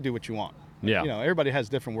off. I mean, you can do what you want. Yeah. Everybody has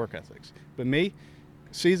different work ethics. But me,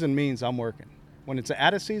 season means I'm working. When it's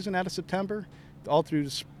out of season, out of September, all through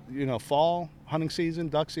fall, hunting season,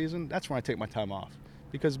 duck season, that's when I take my time off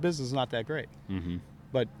because business is not that great.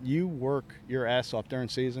 But you work your ass off during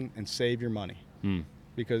season and save your money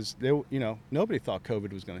because nobody thought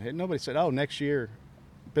COVID was going to hit. Nobody said, next year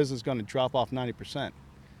business is going to drop off 90%.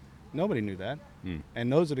 Nobody knew that. Mm.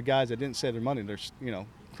 And those are the guys that didn't save their money. They're,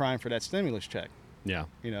 crying for that stimulus check, Yeah.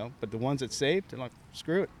 But the ones that saved, they're like,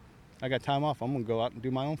 screw it. I got time off. I'm going to go out and do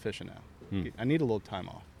my own fishing now. Mm. I need a little time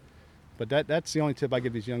off. But that's the only tip I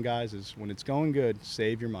give these young guys is when it's going good,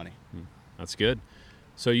 save your money. That's good.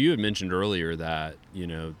 So you had mentioned earlier that, you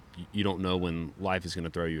don't know when life is going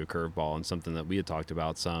to throw you a curveball, and something that we had talked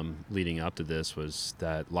about some leading up to this was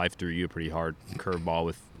that life threw you a pretty hard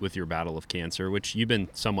curveball with your battle of cancer, which you've been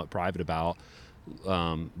somewhat private about,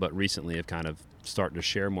 but recently have kind of started to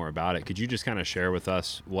share more about it. Could you just kind of share with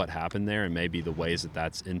us what happened there and maybe the ways that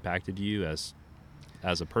that's impacted you as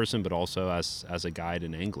a person, but also as a guide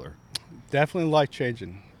and angler? Definitely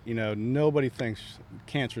life-changing. Nobody thinks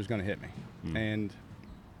cancer is going to hit me. And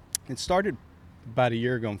it started about a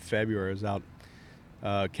year ago in February. I was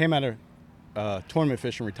out, came out of tournament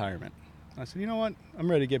fishing retirement. I said, you know what? I'm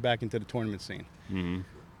ready to get back into the tournament scene. Mm-hmm.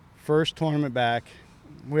 First tournament back,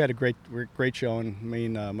 we had a great showing, me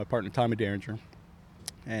and my partner Tommy Derringer.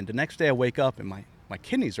 And the next day I wake up and my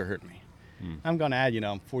kidneys are hurting me. I'm going to add,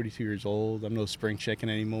 I'm 42 years old. I'm no spring chicken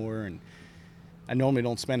anymore. And I normally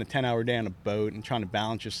don't spend a 10-hour day on a boat and trying to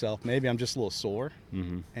balance yourself. Maybe I'm just a little sore.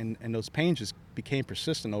 Mm-hmm. And those pains just became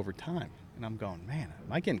persistent over time. And I'm going, man,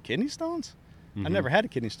 am I getting kidney stones? Mm-hmm. I never had a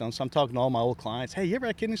kidney stone, so I'm talking to all my old clients. Hey, you ever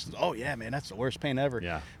had kidney stones? Oh, yeah, man, that's the worst pain ever.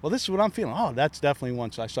 Yeah. Well, this is what I'm feeling. Oh, that's definitely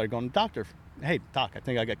one. So I started going to the doctor. Hey, doc, I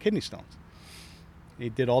think I got kidney stones. He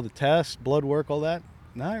did all the tests, blood work, all that.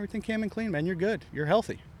 No, everything came in clean, man. You're good. You're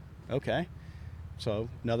healthy. Okay. So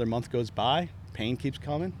another month goes by. Pain keeps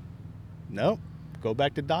coming. Nope. Go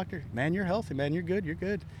back to the doctor. Man, you're healthy, man. You're good. You're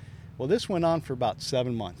good. Well, this went on for about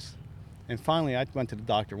 7 months. And finally, I went to the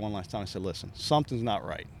doctor one last time. I said, listen, something's not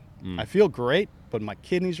right. I feel great, but my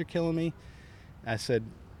kidneys are killing me. I said,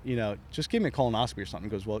 just give me a colonoscopy or something.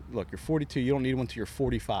 He goes, well, look, you're 42. You don't need one until you're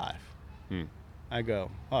 45. I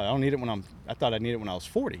go, oh, I don't need it I thought I needed it when I was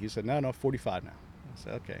 40. He said, no, 45 now. I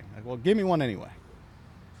said, okay. Well, give me one anyway.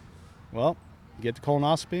 Well, get the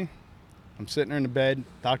colonoscopy. I'm sitting there in the bed.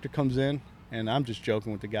 Doctor comes in, and I'm just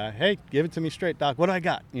joking with the guy. Hey, give it to me straight, doc. What do I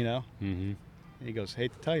got? Mm-hmm. And he goes,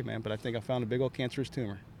 hate to tell you, man, but I think I found a big old cancerous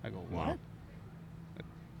tumor. I go, what? Wow.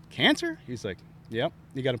 Cancer? He's like, yep.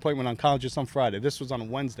 You got an appointment with an oncologist on Friday. This was on a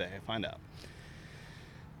Wednesday, I find out.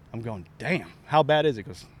 I'm going, damn, how bad is it? He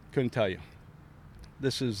goes, couldn't tell you.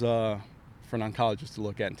 This is for an oncologist to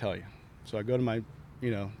look at and tell you. So I go to my,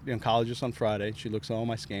 the oncologist on Friday. She looks at all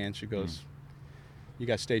my scans. She goes, you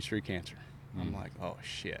got stage 3 cancer. I'm like, oh,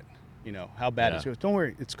 shit. How bad is it? She goes, don't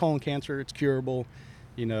worry. It's colon cancer. It's curable.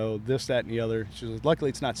 This, that, and the other. She goes, luckily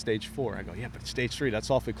it's not stage 4. I go, yeah, but stage 3,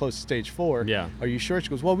 that's awfully close to stage 4. Yeah. Are you sure? She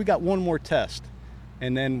goes, well, we got one more test,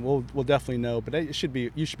 and then we'll definitely know, but you should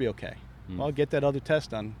be okay. Well, I'll get that other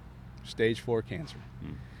test done. Stage 4 cancer.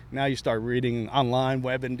 Now you start reading online,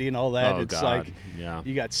 WebMD and all that. Oh, it's God. like Yeah.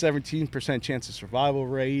 you got 17% chance of survival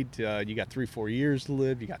rate. You got 3-4 years to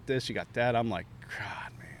live. You got this, you got that. I'm like,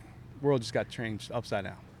 God, man, world just got changed upside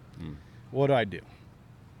down. What do?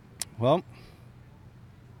 Well,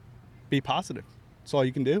 be positive. That's all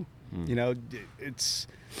you can do. It's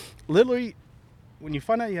literally when you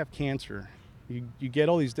find out you have cancer, you get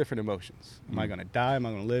all these different emotions. Am I going to die? Am I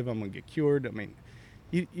going to live? Am I going to get cured? I mean,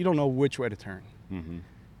 you don't know which way to turn. Mm-hmm.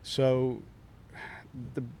 So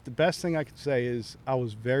the best thing I can say is I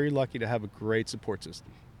was very lucky to have a great support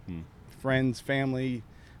system. Friends, family,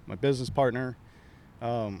 my business partner,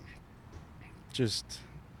 just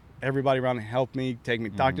everybody around me helped me, take me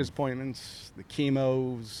to doctor's appointments, the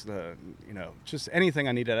chemos, just anything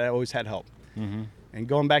I needed. I always had help. And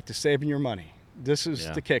going back to saving your money, this is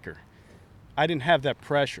the kicker. I didn't have that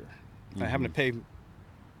pressure. I having to pay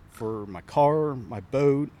for my car, my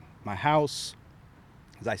boat, my house,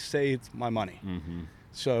 because I saved my money.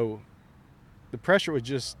 So the pressure was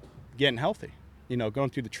just getting healthy,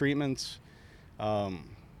 going through the treatments,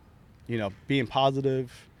 being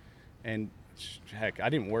positive, and heck, I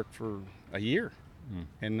didn't work for a year,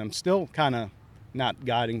 and I'm still kind of not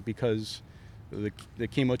guiding because of the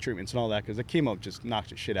chemo treatments and all that, because the chemo just knocks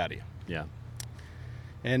the shit out of you. Yeah.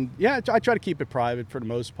 And yeah, I try to keep it private for the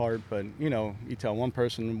most part, but you tell one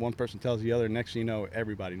person tells the other, next thing you know,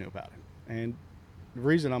 everybody knew about it. And the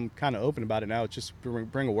reason I'm kind of open about it now is just to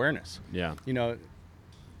bring awareness. Yeah.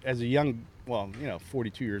 As a young,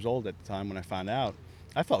 42 years old at the time when I found out,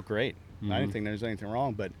 I felt great. I didn't think there was anything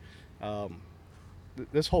wrong, but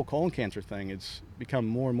this whole colon cancer thing, it's become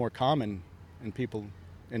more and more common in people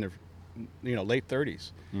in their late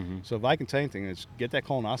 30s. So if I can tell you anything, is get that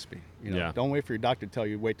colonoscopy. Don't wait for your doctor to tell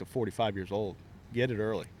you wait till 45 years old. Get it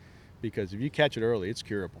early, because if you catch it early, it's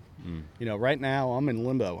curable. Right now I'm in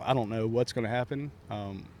limbo. I don't know what's going to happen.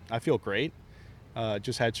 I feel great,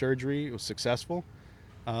 Just had surgery. It was successful.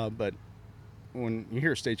 But when you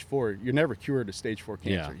hear stage 4, you're never cured of stage 4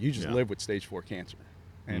 cancer. Yeah, You just yeah. live with stage 4 cancer.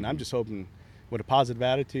 And I'm Mhm. just hoping with a positive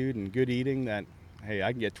attitude and good eating that, hey,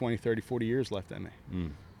 I can get 20, 30, 40 years left in me,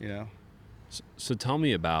 Mm. you know? So tell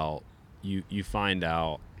me about you find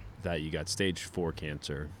out that you got stage 4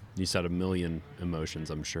 cancer. You said a million emotions,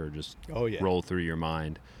 I'm sure, just Oh, yeah. roll through your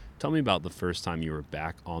mind. Tell me about the first time you were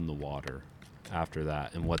back on the water after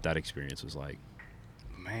that and what that experience was like.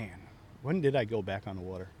 Man, when did I go back on the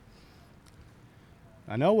water?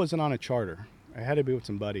 I know it wasn't on a charter. I had to be with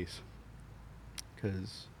some buddies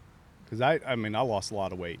because I mean, I lost a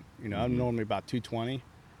lot of weight. You know, I'm Mhm. normally about 220,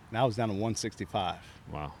 and I was down to 165.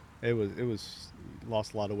 Wow. It was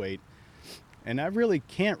lost a lot of weight, and I really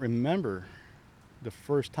can't remember the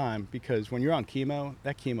first time because when you're on chemo,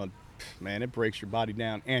 that chemo, man, it breaks your body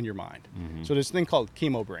down and your mind. Mhm. So there's this thing called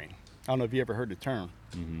chemo brain. I don't know if you ever heard the term,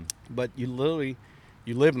 Mhm. but you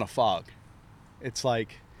live in a fog. It's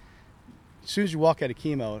like as soon as you walk out of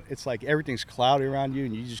chemo, it's like everything's cloudy around you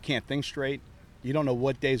and you just can't think straight. You don't know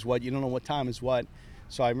what day's what. You don't know what time is what.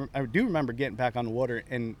 So I do remember getting back on the water,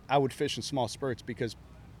 and I would fish in small spurts because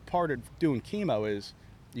part of doing chemo is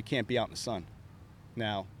you can't be out in the sun.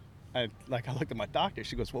 Now, I looked at my doctor.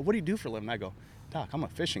 She goes, "Well, what do you do for a living?" I go, "Doc, I'm a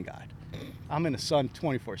fishing guide. I'm in the sun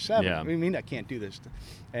 24/7. Yeah. What do you mean I can't do this?"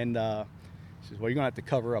 And she says, "Well, you're gonna have to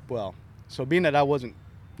cover up well." So being that I wasn't,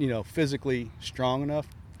 physically strong enough,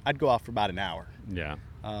 I'd go out for about an hour. Yeah.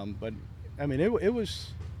 But I mean, it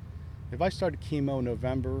was. If I started chemo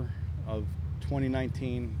November of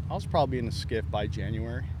 2019, I was probably in the skiff by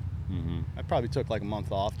January. Mhm. I probably took like a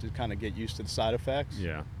month off to kind of get used to the side effects.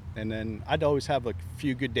 Yeah. And then I'd always have like a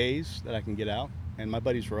few good days that I can get out. And my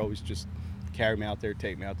buddies were always just carry me out there,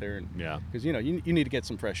 take me out there. And Yeah. because, you need to get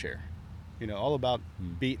some fresh air. All about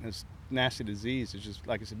Mm. beating this nasty disease is just,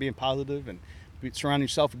 like I said, being positive and surrounding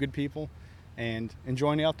yourself with good people and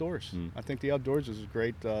enjoying the outdoors. Mm. I think the outdoors is a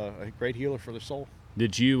great healer for the soul.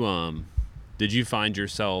 Did you find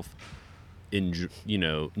yourself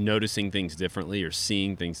noticing things differently or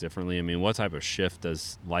seeing things differently? I mean, what type of shift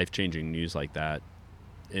does life-changing news like that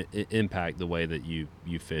impact the way that you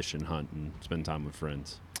fish and hunt and spend time with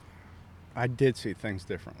friends? I did see things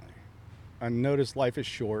differently. I noticed life is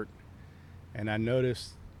short, and I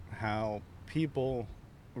noticed how people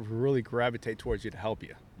really gravitate towards you to help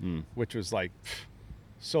you, Mm. which was like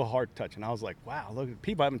so heart touching. I was like, wow, look at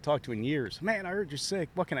people I haven't talked to in years. Man, I heard you're sick.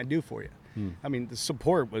 What can I do for you? Mm. I mean, the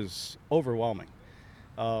support was overwhelming.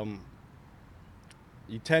 You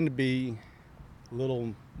tend to be a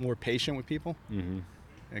little more patient with people, Mm-hmm.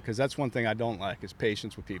 because that's one thing I don't like is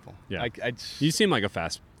patience with people. Yeah. I You seem like a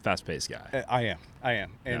fast-paced guy. I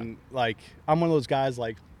am. And like, I'm one of those guys,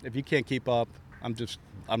 like, if you can't keep up,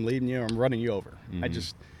 I'm leaving you, I'm running you over. I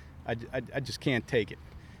Mhm. just can't take it.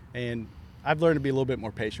 And I've learned to be a little bit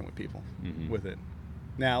more patient with people Mhm. with it.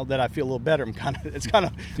 Now that I feel a little better, it's kind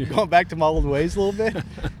of going back to my old ways a little bit,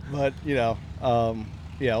 but yeah,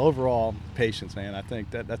 overall patience, man. I think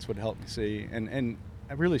that's what helped me see. And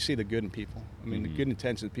I really see the good in people. I mean, Mhm. the good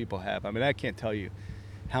intentions people have. I mean, I can't tell you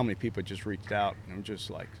how many people just reached out and I'm just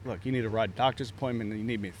like, look, you need to ride a doctor's appointment, you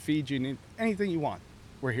need me to feed you, need anything you want.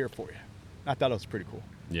 We're here for you. I thought it was pretty cool.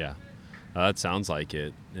 Yeah, that sounds like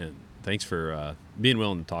it. And thanks for being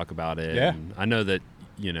willing to talk about it. Yeah. And I know that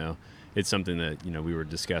it's something that we were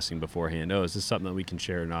discussing beforehand. Oh, is this something that we can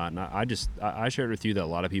share or not? And I shared with you that a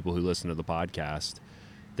lot of people who listen to the podcast,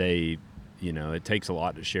 they it takes a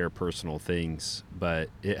lot to share personal things, but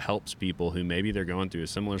it helps people who maybe they're going through a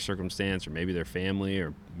similar circumstance, or maybe their family,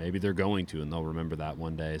 or maybe they're going to, and they'll remember that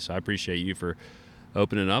one day. So I appreciate you for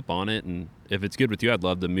opening up on it. And if it's good with you, I'd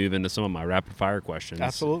love to move into some of my rapid fire questions.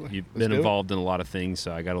 Absolutely. You've Let's been do it. involved in a lot of things,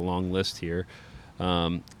 so I got a long list here.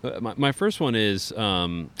 My first one is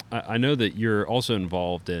I know that you're also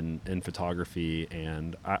involved in photography,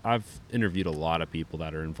 and I've interviewed a lot of people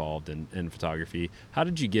that are involved in photography. How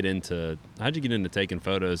did you get into taking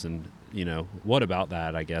photos, and what about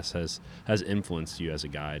that, I guess, has influenced you as a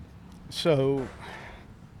guide? So,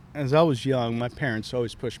 as I was young, my parents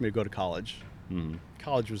always pushed me to go to college. Mm-hmm.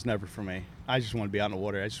 College was never for me. I just wanted to be out in the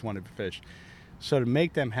water. I just wanted to fish. So to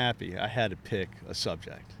make them happy, I had to pick a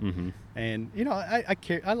subject. Mm-hmm. And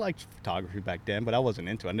I liked photography back then, but I wasn't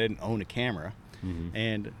into it. I didn't own a camera. Mm-hmm.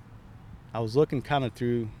 And I was looking kind of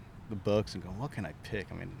through the books and going, what can I pick?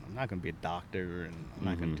 I mean, I'm not going to be a doctor, and I'm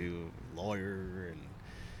not going to do lawyer and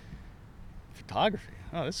photography.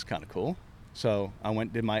 Oh, this is kind of cool. So I went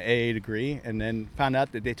and did my AA degree, and then found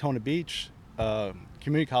out that Daytona Beach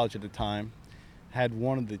Community College at the time had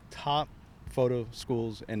one of the top photo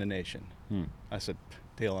schools in the nation. Hmm. I said,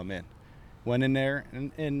 deal, I'm in. Went in there,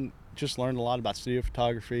 and just learned a lot about studio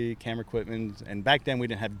photography, camera equipment, and back then we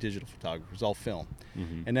didn't have digital photography. It was all film.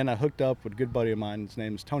 And then I hooked up with a good buddy of mine. His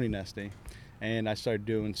name is Tony Nesty, and I started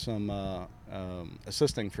doing some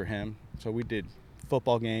assisting for him. So we did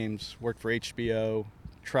football games, worked for HBO,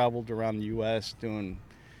 traveled around the U.S. doing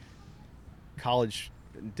college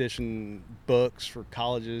edition books for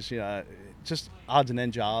colleges, just odds and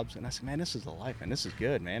end jobs. And I said, man, this is the life, man. This is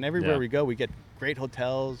good, man. Everywhere we go, we get great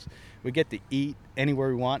hotels. We get to eat anywhere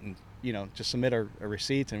we want and, just submit our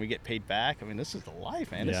receipts and we get paid back. I mean, this is the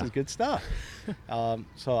life, man. This is good stuff.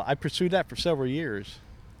 So I pursued that for several years,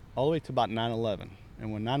 all the way to about 9/11.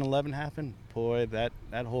 And when 9/11 happened, boy, that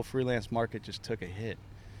whole freelance market just took a hit.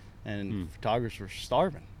 And photographers were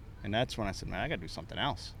starving. And that's when I said, man, I got to do something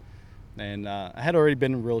else. And I had already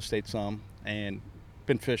been in real estate some and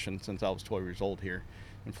been fishing since I was 12 years old here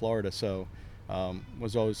in Florida. So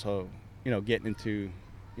was always, getting into,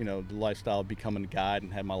 the lifestyle of becoming a guide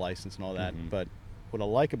and had my license and all that. But what I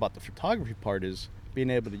like about the photography part is being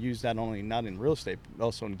able to use that not in real estate, but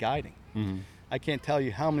also in guiding. I can't tell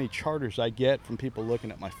you how many charters I get from people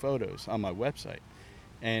looking at my photos on my website.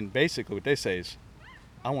 And basically what they say is,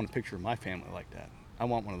 I want a picture of my family like that. I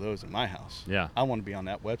want one of those in my house. Yeah. I want to be on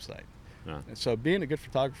that website. And so being a good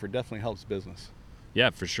photographer definitely helps business.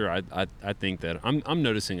 Yeah, for sure. I think that I'm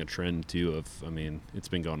noticing a trend too of, it's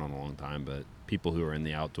been going on a long time, but people who are in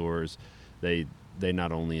the outdoors, they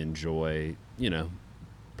not only enjoy,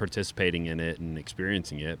 participating in it and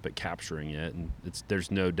experiencing it, but capturing it. And there's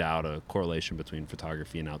no doubt a correlation between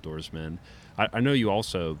photography and outdoorsmen. I know you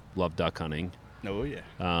also love duck hunting. Oh, yeah.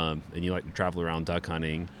 And you like to travel around duck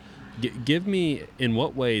hunting. Give me, in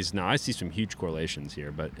what ways, now I see some huge correlations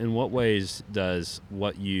here, but in what ways does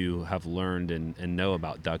what you have learned and know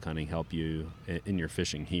about duck hunting help you in your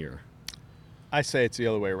fishing here? I say it's the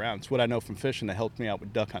other way around. It's what I know from fishing that helped me out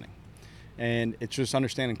with duck hunting. And it's just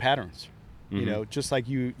understanding patterns. Just like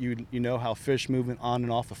you know how fish move on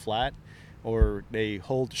and off the flat, or they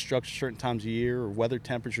hold structure certain times of year, or weather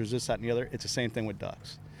temperatures, this, that, and the other. It's the same thing with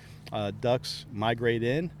ducks. Ducks migrate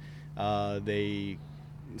in. They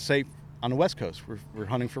say on the West Coast, we're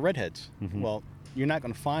hunting for redheads. Well, you're not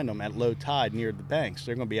going to find them at low tide near the banks.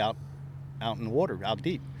 They're going to be out in the water, out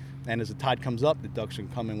deep. And as the tide comes up, the ducks can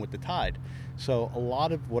come in with the tide. So a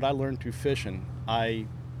lot of what I learned through fishing, I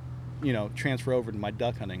transfer over to my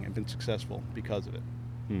duck hunting and been successful because of it.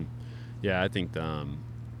 Yeah, I think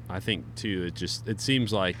too, it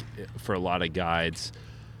seems like for a lot of guides,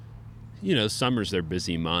 summer's their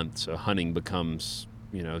busy month, so hunting becomes,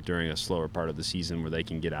 during a slower part of the season where they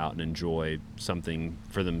can get out and enjoy something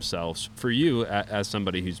for themselves. For you, as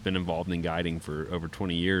somebody who's been involved in guiding for over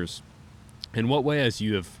 20 years, in what way, as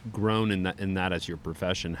you have grown in that as your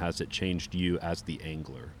profession, has it changed you as the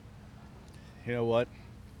angler? You know what?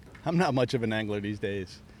 I'm not much of an angler these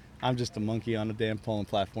days. I'm just a monkey on a damn pulling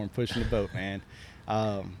platform pushing the boat, man.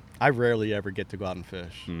 I rarely ever get to go out and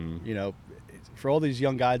fish. For all these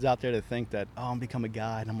young guides out there that think that, I'm become a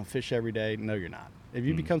guide, I'm gonna fish every day. No, you're not. If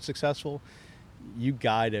you become successful, you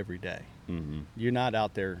guide every day. You're not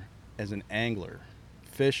out there as an angler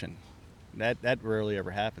fishing. That rarely ever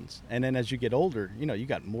happens. And then as you get older, you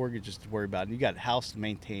got mortgages to worry about, and you got house to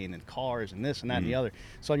maintain, and cars, and this and that and the other.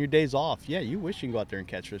 So on your days off, you wish you can go out there and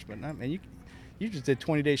catch fish, but you just did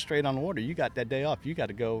 20 days straight on the water. You got that day off. You got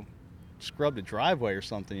to go scrub the driveway or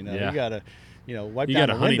something. You got to, wipe you down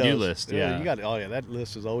got the a honey-do windows. list. Yeah, you got. Oh yeah, that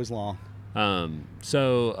list is always long.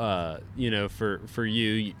 So for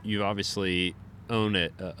you obviously own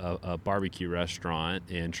a barbecue restaurant,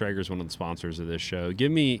 and Traeger's one of the sponsors of this show.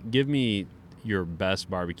 Give me your best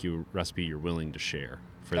barbecue recipe you're willing to share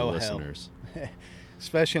for the listeners.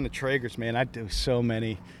 Especially in the Traegers, man. I do so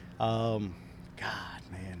many. God,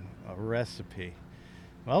 man, a recipe.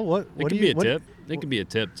 Well, what it could be a tip. It could be a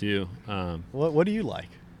tip too. What do you like?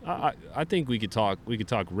 I think we could talk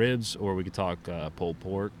ribs, or we could talk pulled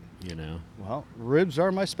pork. Well, ribs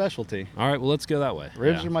are my specialty. All right, well, let's go that way.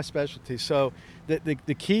 Ribs are my specialty. So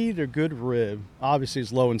the key to a good rib, obviously,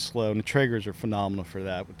 is low and slow, and the Traegers are phenomenal for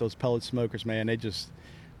that. With those pellet smokers, man, they just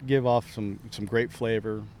give off some great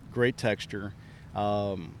flavor, great texture.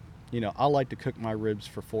 I like to cook my ribs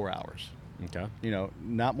for 4 hours. Okay.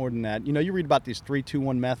 Not more than that. You read about these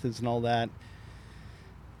 3-2-1 methods and all that.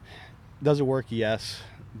 Does it work? Yes.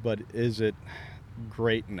 But is it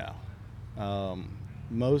great? No.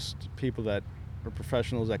 Most people that are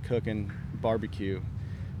professionals at cooking barbecue,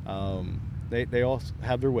 they all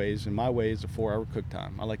have their ways, and my way is a 4-hour cook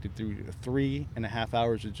time. I like to do 3.5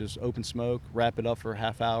 hours of just open smoke, wrap it up for a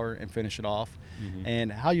half hour, and finish it off.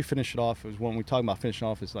 And how you finish it off is, when we talk about finishing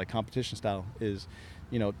off, is like competition style, is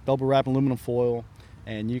double wrap aluminum foil,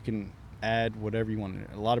 and you can add whatever you want.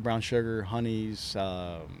 A lot of brown sugar, honeys,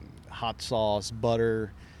 hot sauce,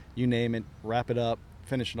 butter, you name it. Wrap it up,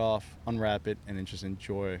 finish it off, unwrap it, and then just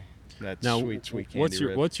enjoy that Now, sweet candy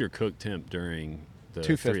rib. what's your cook temp during the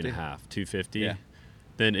 250. 3.5? 250? Yeah.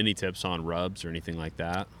 Then any tips on rubs or anything like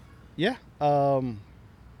that? Yeah.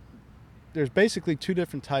 There's basically 2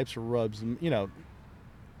 different types of rubs. You know,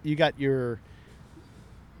 you got your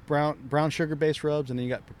brown sugar based rubs, and then you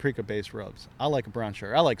got paprika based rubs. I like a brown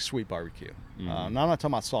sugar. I like sweet barbecue. Now, I'm not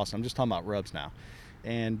talking about sauce. I'm just talking about rubs now.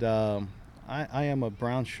 And I am a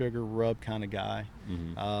brown sugar rub kind of guy.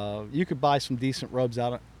 You could buy some decent rubs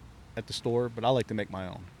out at the store, but I like to make my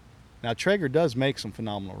own. Now, Traeger does make some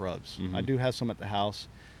phenomenal rubs. I do have some at the house.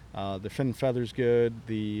 The fin and feather's good.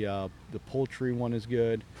 The poultry one is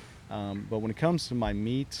good. But when it comes to my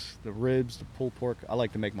meats, the ribs, the pulled pork, I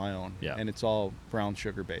like to make my own. Yeah. And it's all brown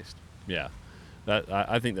sugar based. Yeah,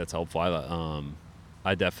 I think that's helpful.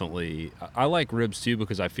 I definitely I like ribs too,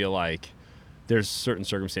 because I feel like there's certain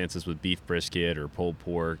circumstances with beef brisket or pulled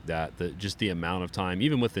pork that just the amount of time,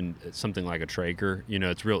 even with something like a Traeger, you know,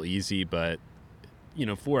 it's real easy, but you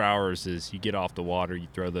know, 4 hours is you get off the water, you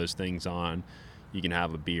throw those things on, you can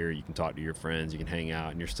have a beer, you can talk to your friends, you can hang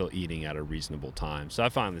out, and you're still eating at a reasonable time. So I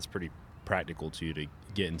find this pretty practical too to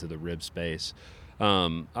get into the rib space.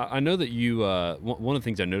 I know that you one of the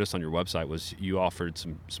things I noticed on your website was you offered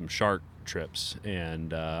some shark trips,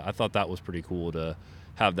 and I thought that was pretty cool to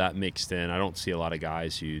have that mixed in. I don't see a lot of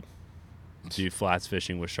guys who do flats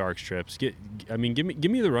fishing with sharks trips. Give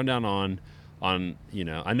me the rundown on you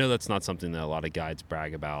know, I know that's not something that a lot of guides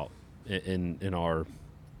brag about in our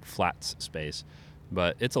flats space,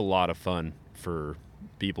 but it's a lot of fun for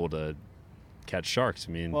people to catch sharks.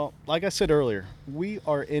 I mean, Well, like I said earlier, we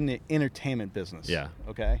are in the entertainment business. Yeah.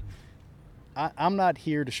 Okay. I'm not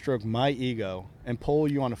here to stroke my ego and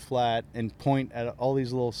pull you on a flat and point at all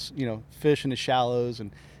these little, you know, fish in the shallows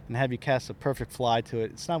and have you cast a perfect fly to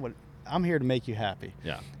it. It's not what I'm here to make you happy.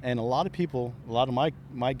 Yeah. And a lot of people, a lot of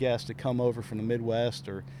my guests that come over from the Midwest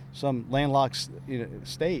or some landlocked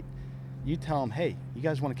state, you tell them, hey, you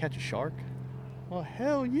guys want to catch a shark? Well,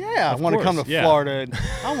 hell yeah. I want to come to Florida and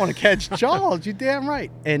I want to catch jaws. You're damn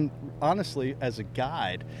right. And honestly, as a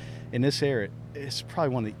guide in this area, it's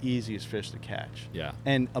probably one of the easiest fish to catch. Yeah.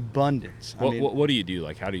 And abundance. What do you do?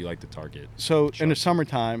 Like, how do you like to target? So in the sharks?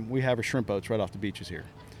 summertime, we have our shrimp boats right off the beaches here.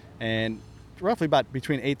 And roughly about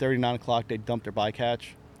between 8:30 and 9 o'clock, they dump their bycatch.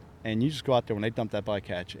 And you just go out there when they dump that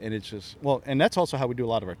bycatch. And it's just, well, and that's also how we do a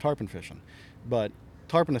lot of our tarpon fishing. But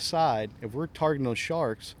tarpon aside, if we're targeting those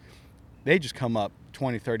sharks, they just come up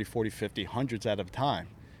 20, 30, 40, 50, hundreds at a time.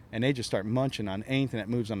 And they just start munching on anything that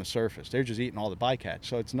moves on the surface. They're just eating all the bycatch.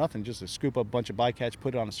 So it's nothing just to scoop up a bunch of bycatch,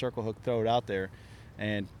 put it on a circle hook, throw it out there,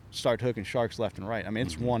 and start hooking sharks left and right. I mean,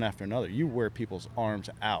 it's one after another. You wear people's arms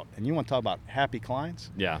out. And you want to talk about happy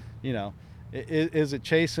clients? Yeah. You know, is it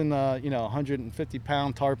chasing,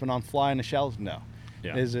 150-pound tarpon on fly in the shallows? No.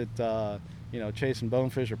 Yeah. Is it, chasing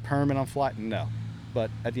bonefish or permit on fly? No.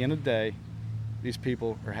 But at the end of the day, these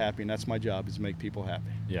people are happy, and that's my job, is to make people happy.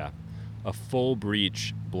 Yeah. A full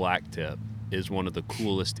breech black tip is one of the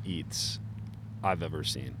coolest eats I've ever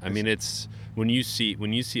seen. I mean, it's when you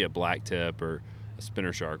see a black tip or a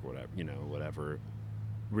spinner shark, whatever,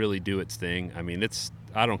 really do its thing. I mean,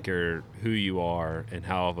 I don't care who you are and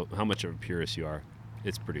how much of a purist you are.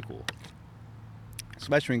 It's pretty cool.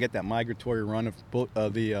 Especially when you get that migratory run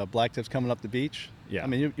of the black tips coming up the beach. Yeah. I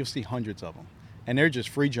mean, you'll see hundreds of them. And they're just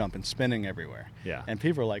free jumping, spinning everywhere. Yeah. And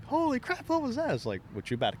people are like, holy crap, what was that? It's like,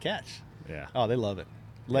 what you about to catch? Yeah. Oh, they love it.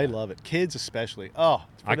 They love it. Kids especially. Oh,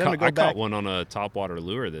 I caught one on a topwater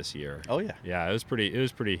lure this year. Oh yeah. Yeah, it was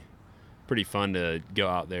pretty fun to go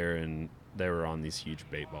out there, and they were on these huge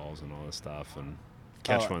bait balls and all this stuff, and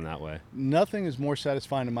catch one that way. Nothing is more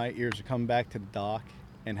satisfying to my ears than coming back to the dock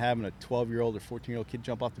and having a 12-year-old or 14-year-old kid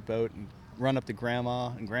jump off the boat and run up to grandma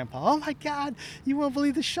and grandpa. Oh my God, you won't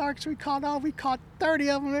believe the sharks we caught. Oh, we caught 30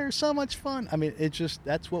 of them. They were so much fun. I mean,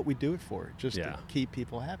 that's what we do it for, just to keep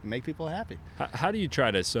people happy, make people happy. How do you try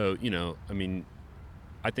to,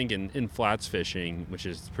 I think in flats fishing, which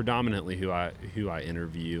is predominantly who I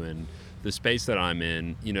interview, and the space that I'm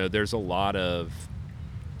in, there's a lot of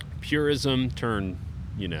purism turned,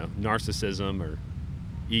 narcissism or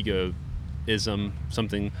egoism,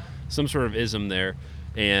 some sort of ism there.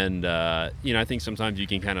 And, I think sometimes you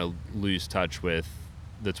can kind of lose touch with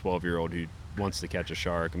the 12-year-old who wants to catch a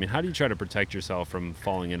shark. I mean, how do you try to protect yourself from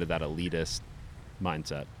falling into that elitist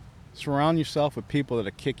mindset? Surround yourself with people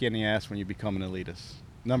that'll kick you in the ass when you become an elitist.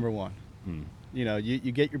 Number one. You know,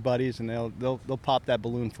 you get your buddies and they'll pop that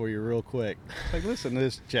balloon for you real quick. It's like, listen to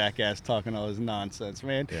this jackass talking all this nonsense,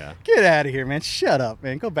 man. Yeah. Get out of here, man. Shut up,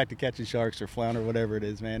 man. Go back to catching sharks or flounder, whatever it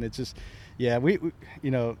is, man. It's just, yeah, we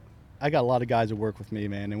you know, I got a lot of guys that work with me,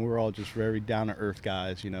 man, and we're all just very down to earth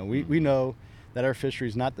guys. You know, we know that our fishery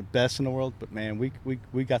is not the best in the world, but man,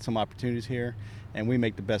 we got some opportunities here, and we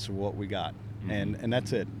make the best of what we got, and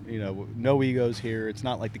that's it. You know, no egos here. It's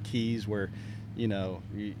not like the Keys where, you know,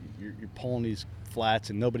 you're pulling these flats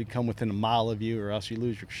and nobody come within a mile of you, or else you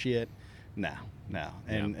lose your shit. No.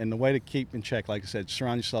 And the way to keep in check, like I said,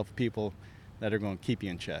 surround yourself with people that are going to keep you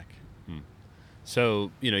in check. So,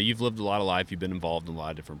 you know, you've lived a lot of life. You've been involved in a lot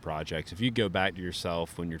of different projects. If you go back to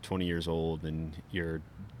yourself when you're 20 years old and you're,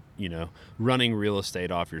 you know, running real estate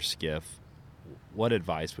off your skiff, what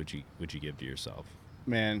advice would you give to yourself?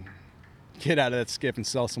 Man, get out of that skiff and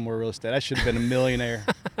sell some more real estate. I should have been a millionaire.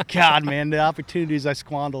 God, man, the opportunities I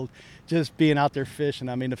squandered just being out there fishing.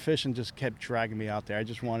 I mean, the fishing just kept dragging me out there. I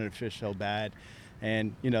just wanted to fish so bad.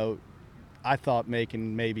 And, you know, I thought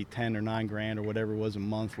making maybe 10 or 9 grand or whatever it was a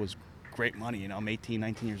month was great money. You know, I'm 18,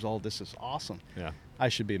 19 years old. This is awesome. Yeah. I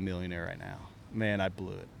should be a millionaire right now. Man, I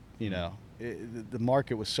blew it. You know, the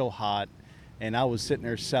market was so hot, and I was sitting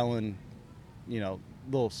there selling, you know,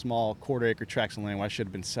 little small quarter-acre tracts of land where I should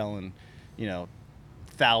have been selling, you know,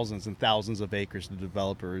 thousands and thousands of acres to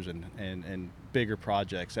developers and bigger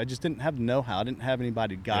projects. I just didn't have the know-how. I didn't have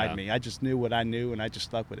anybody to guide me. I just knew what I knew, and I just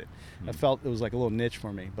stuck with it. I felt it was like a little niche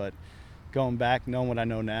for me. But going back, knowing what I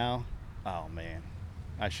know now, oh, man,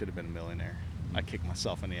 I should have been a millionaire. I kicked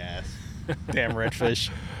myself in the ass. Damn redfish.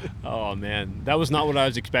 Oh, man. That was not what I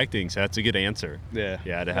was expecting, so that's a good answer. Yeah.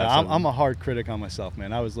 Yeah, to have I'm a hard critic on myself,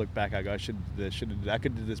 man. I always look back, I go, I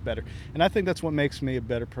could do this better. And I think that's what makes me a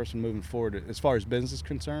better person moving forward as far as business is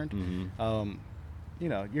concerned. You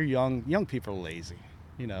know, you're young people are lazy.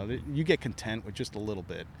 You know, you get content with just a little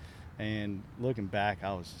bit. And looking back,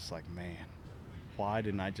 I was just like, man, why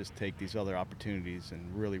didn't I just take these other opportunities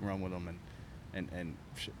and really run with them? And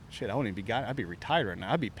shit, I wouldn't even I'd be retired right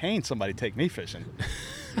now. I'd be paying somebody to take me fishing.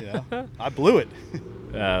 You know, I blew it.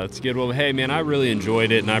 That's good. Well, hey, man, I really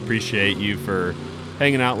enjoyed it, and I appreciate you for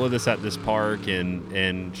hanging out with us at this park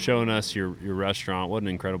and showing us your restaurant. What an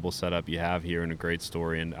incredible setup you have here and a great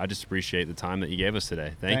story. And I just appreciate the time that you gave us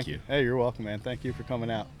today. Thank you. Hey, you're welcome, man. Thank you for coming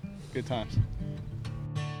out. Good times.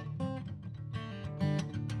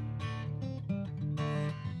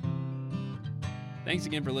 Thanks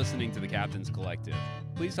again for listening to the Captain's Collective.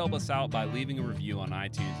 Please help us out by leaving a review on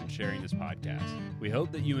iTunes and sharing this podcast. We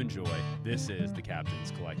hope that you enjoy. This is the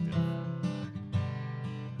Captain's Collective.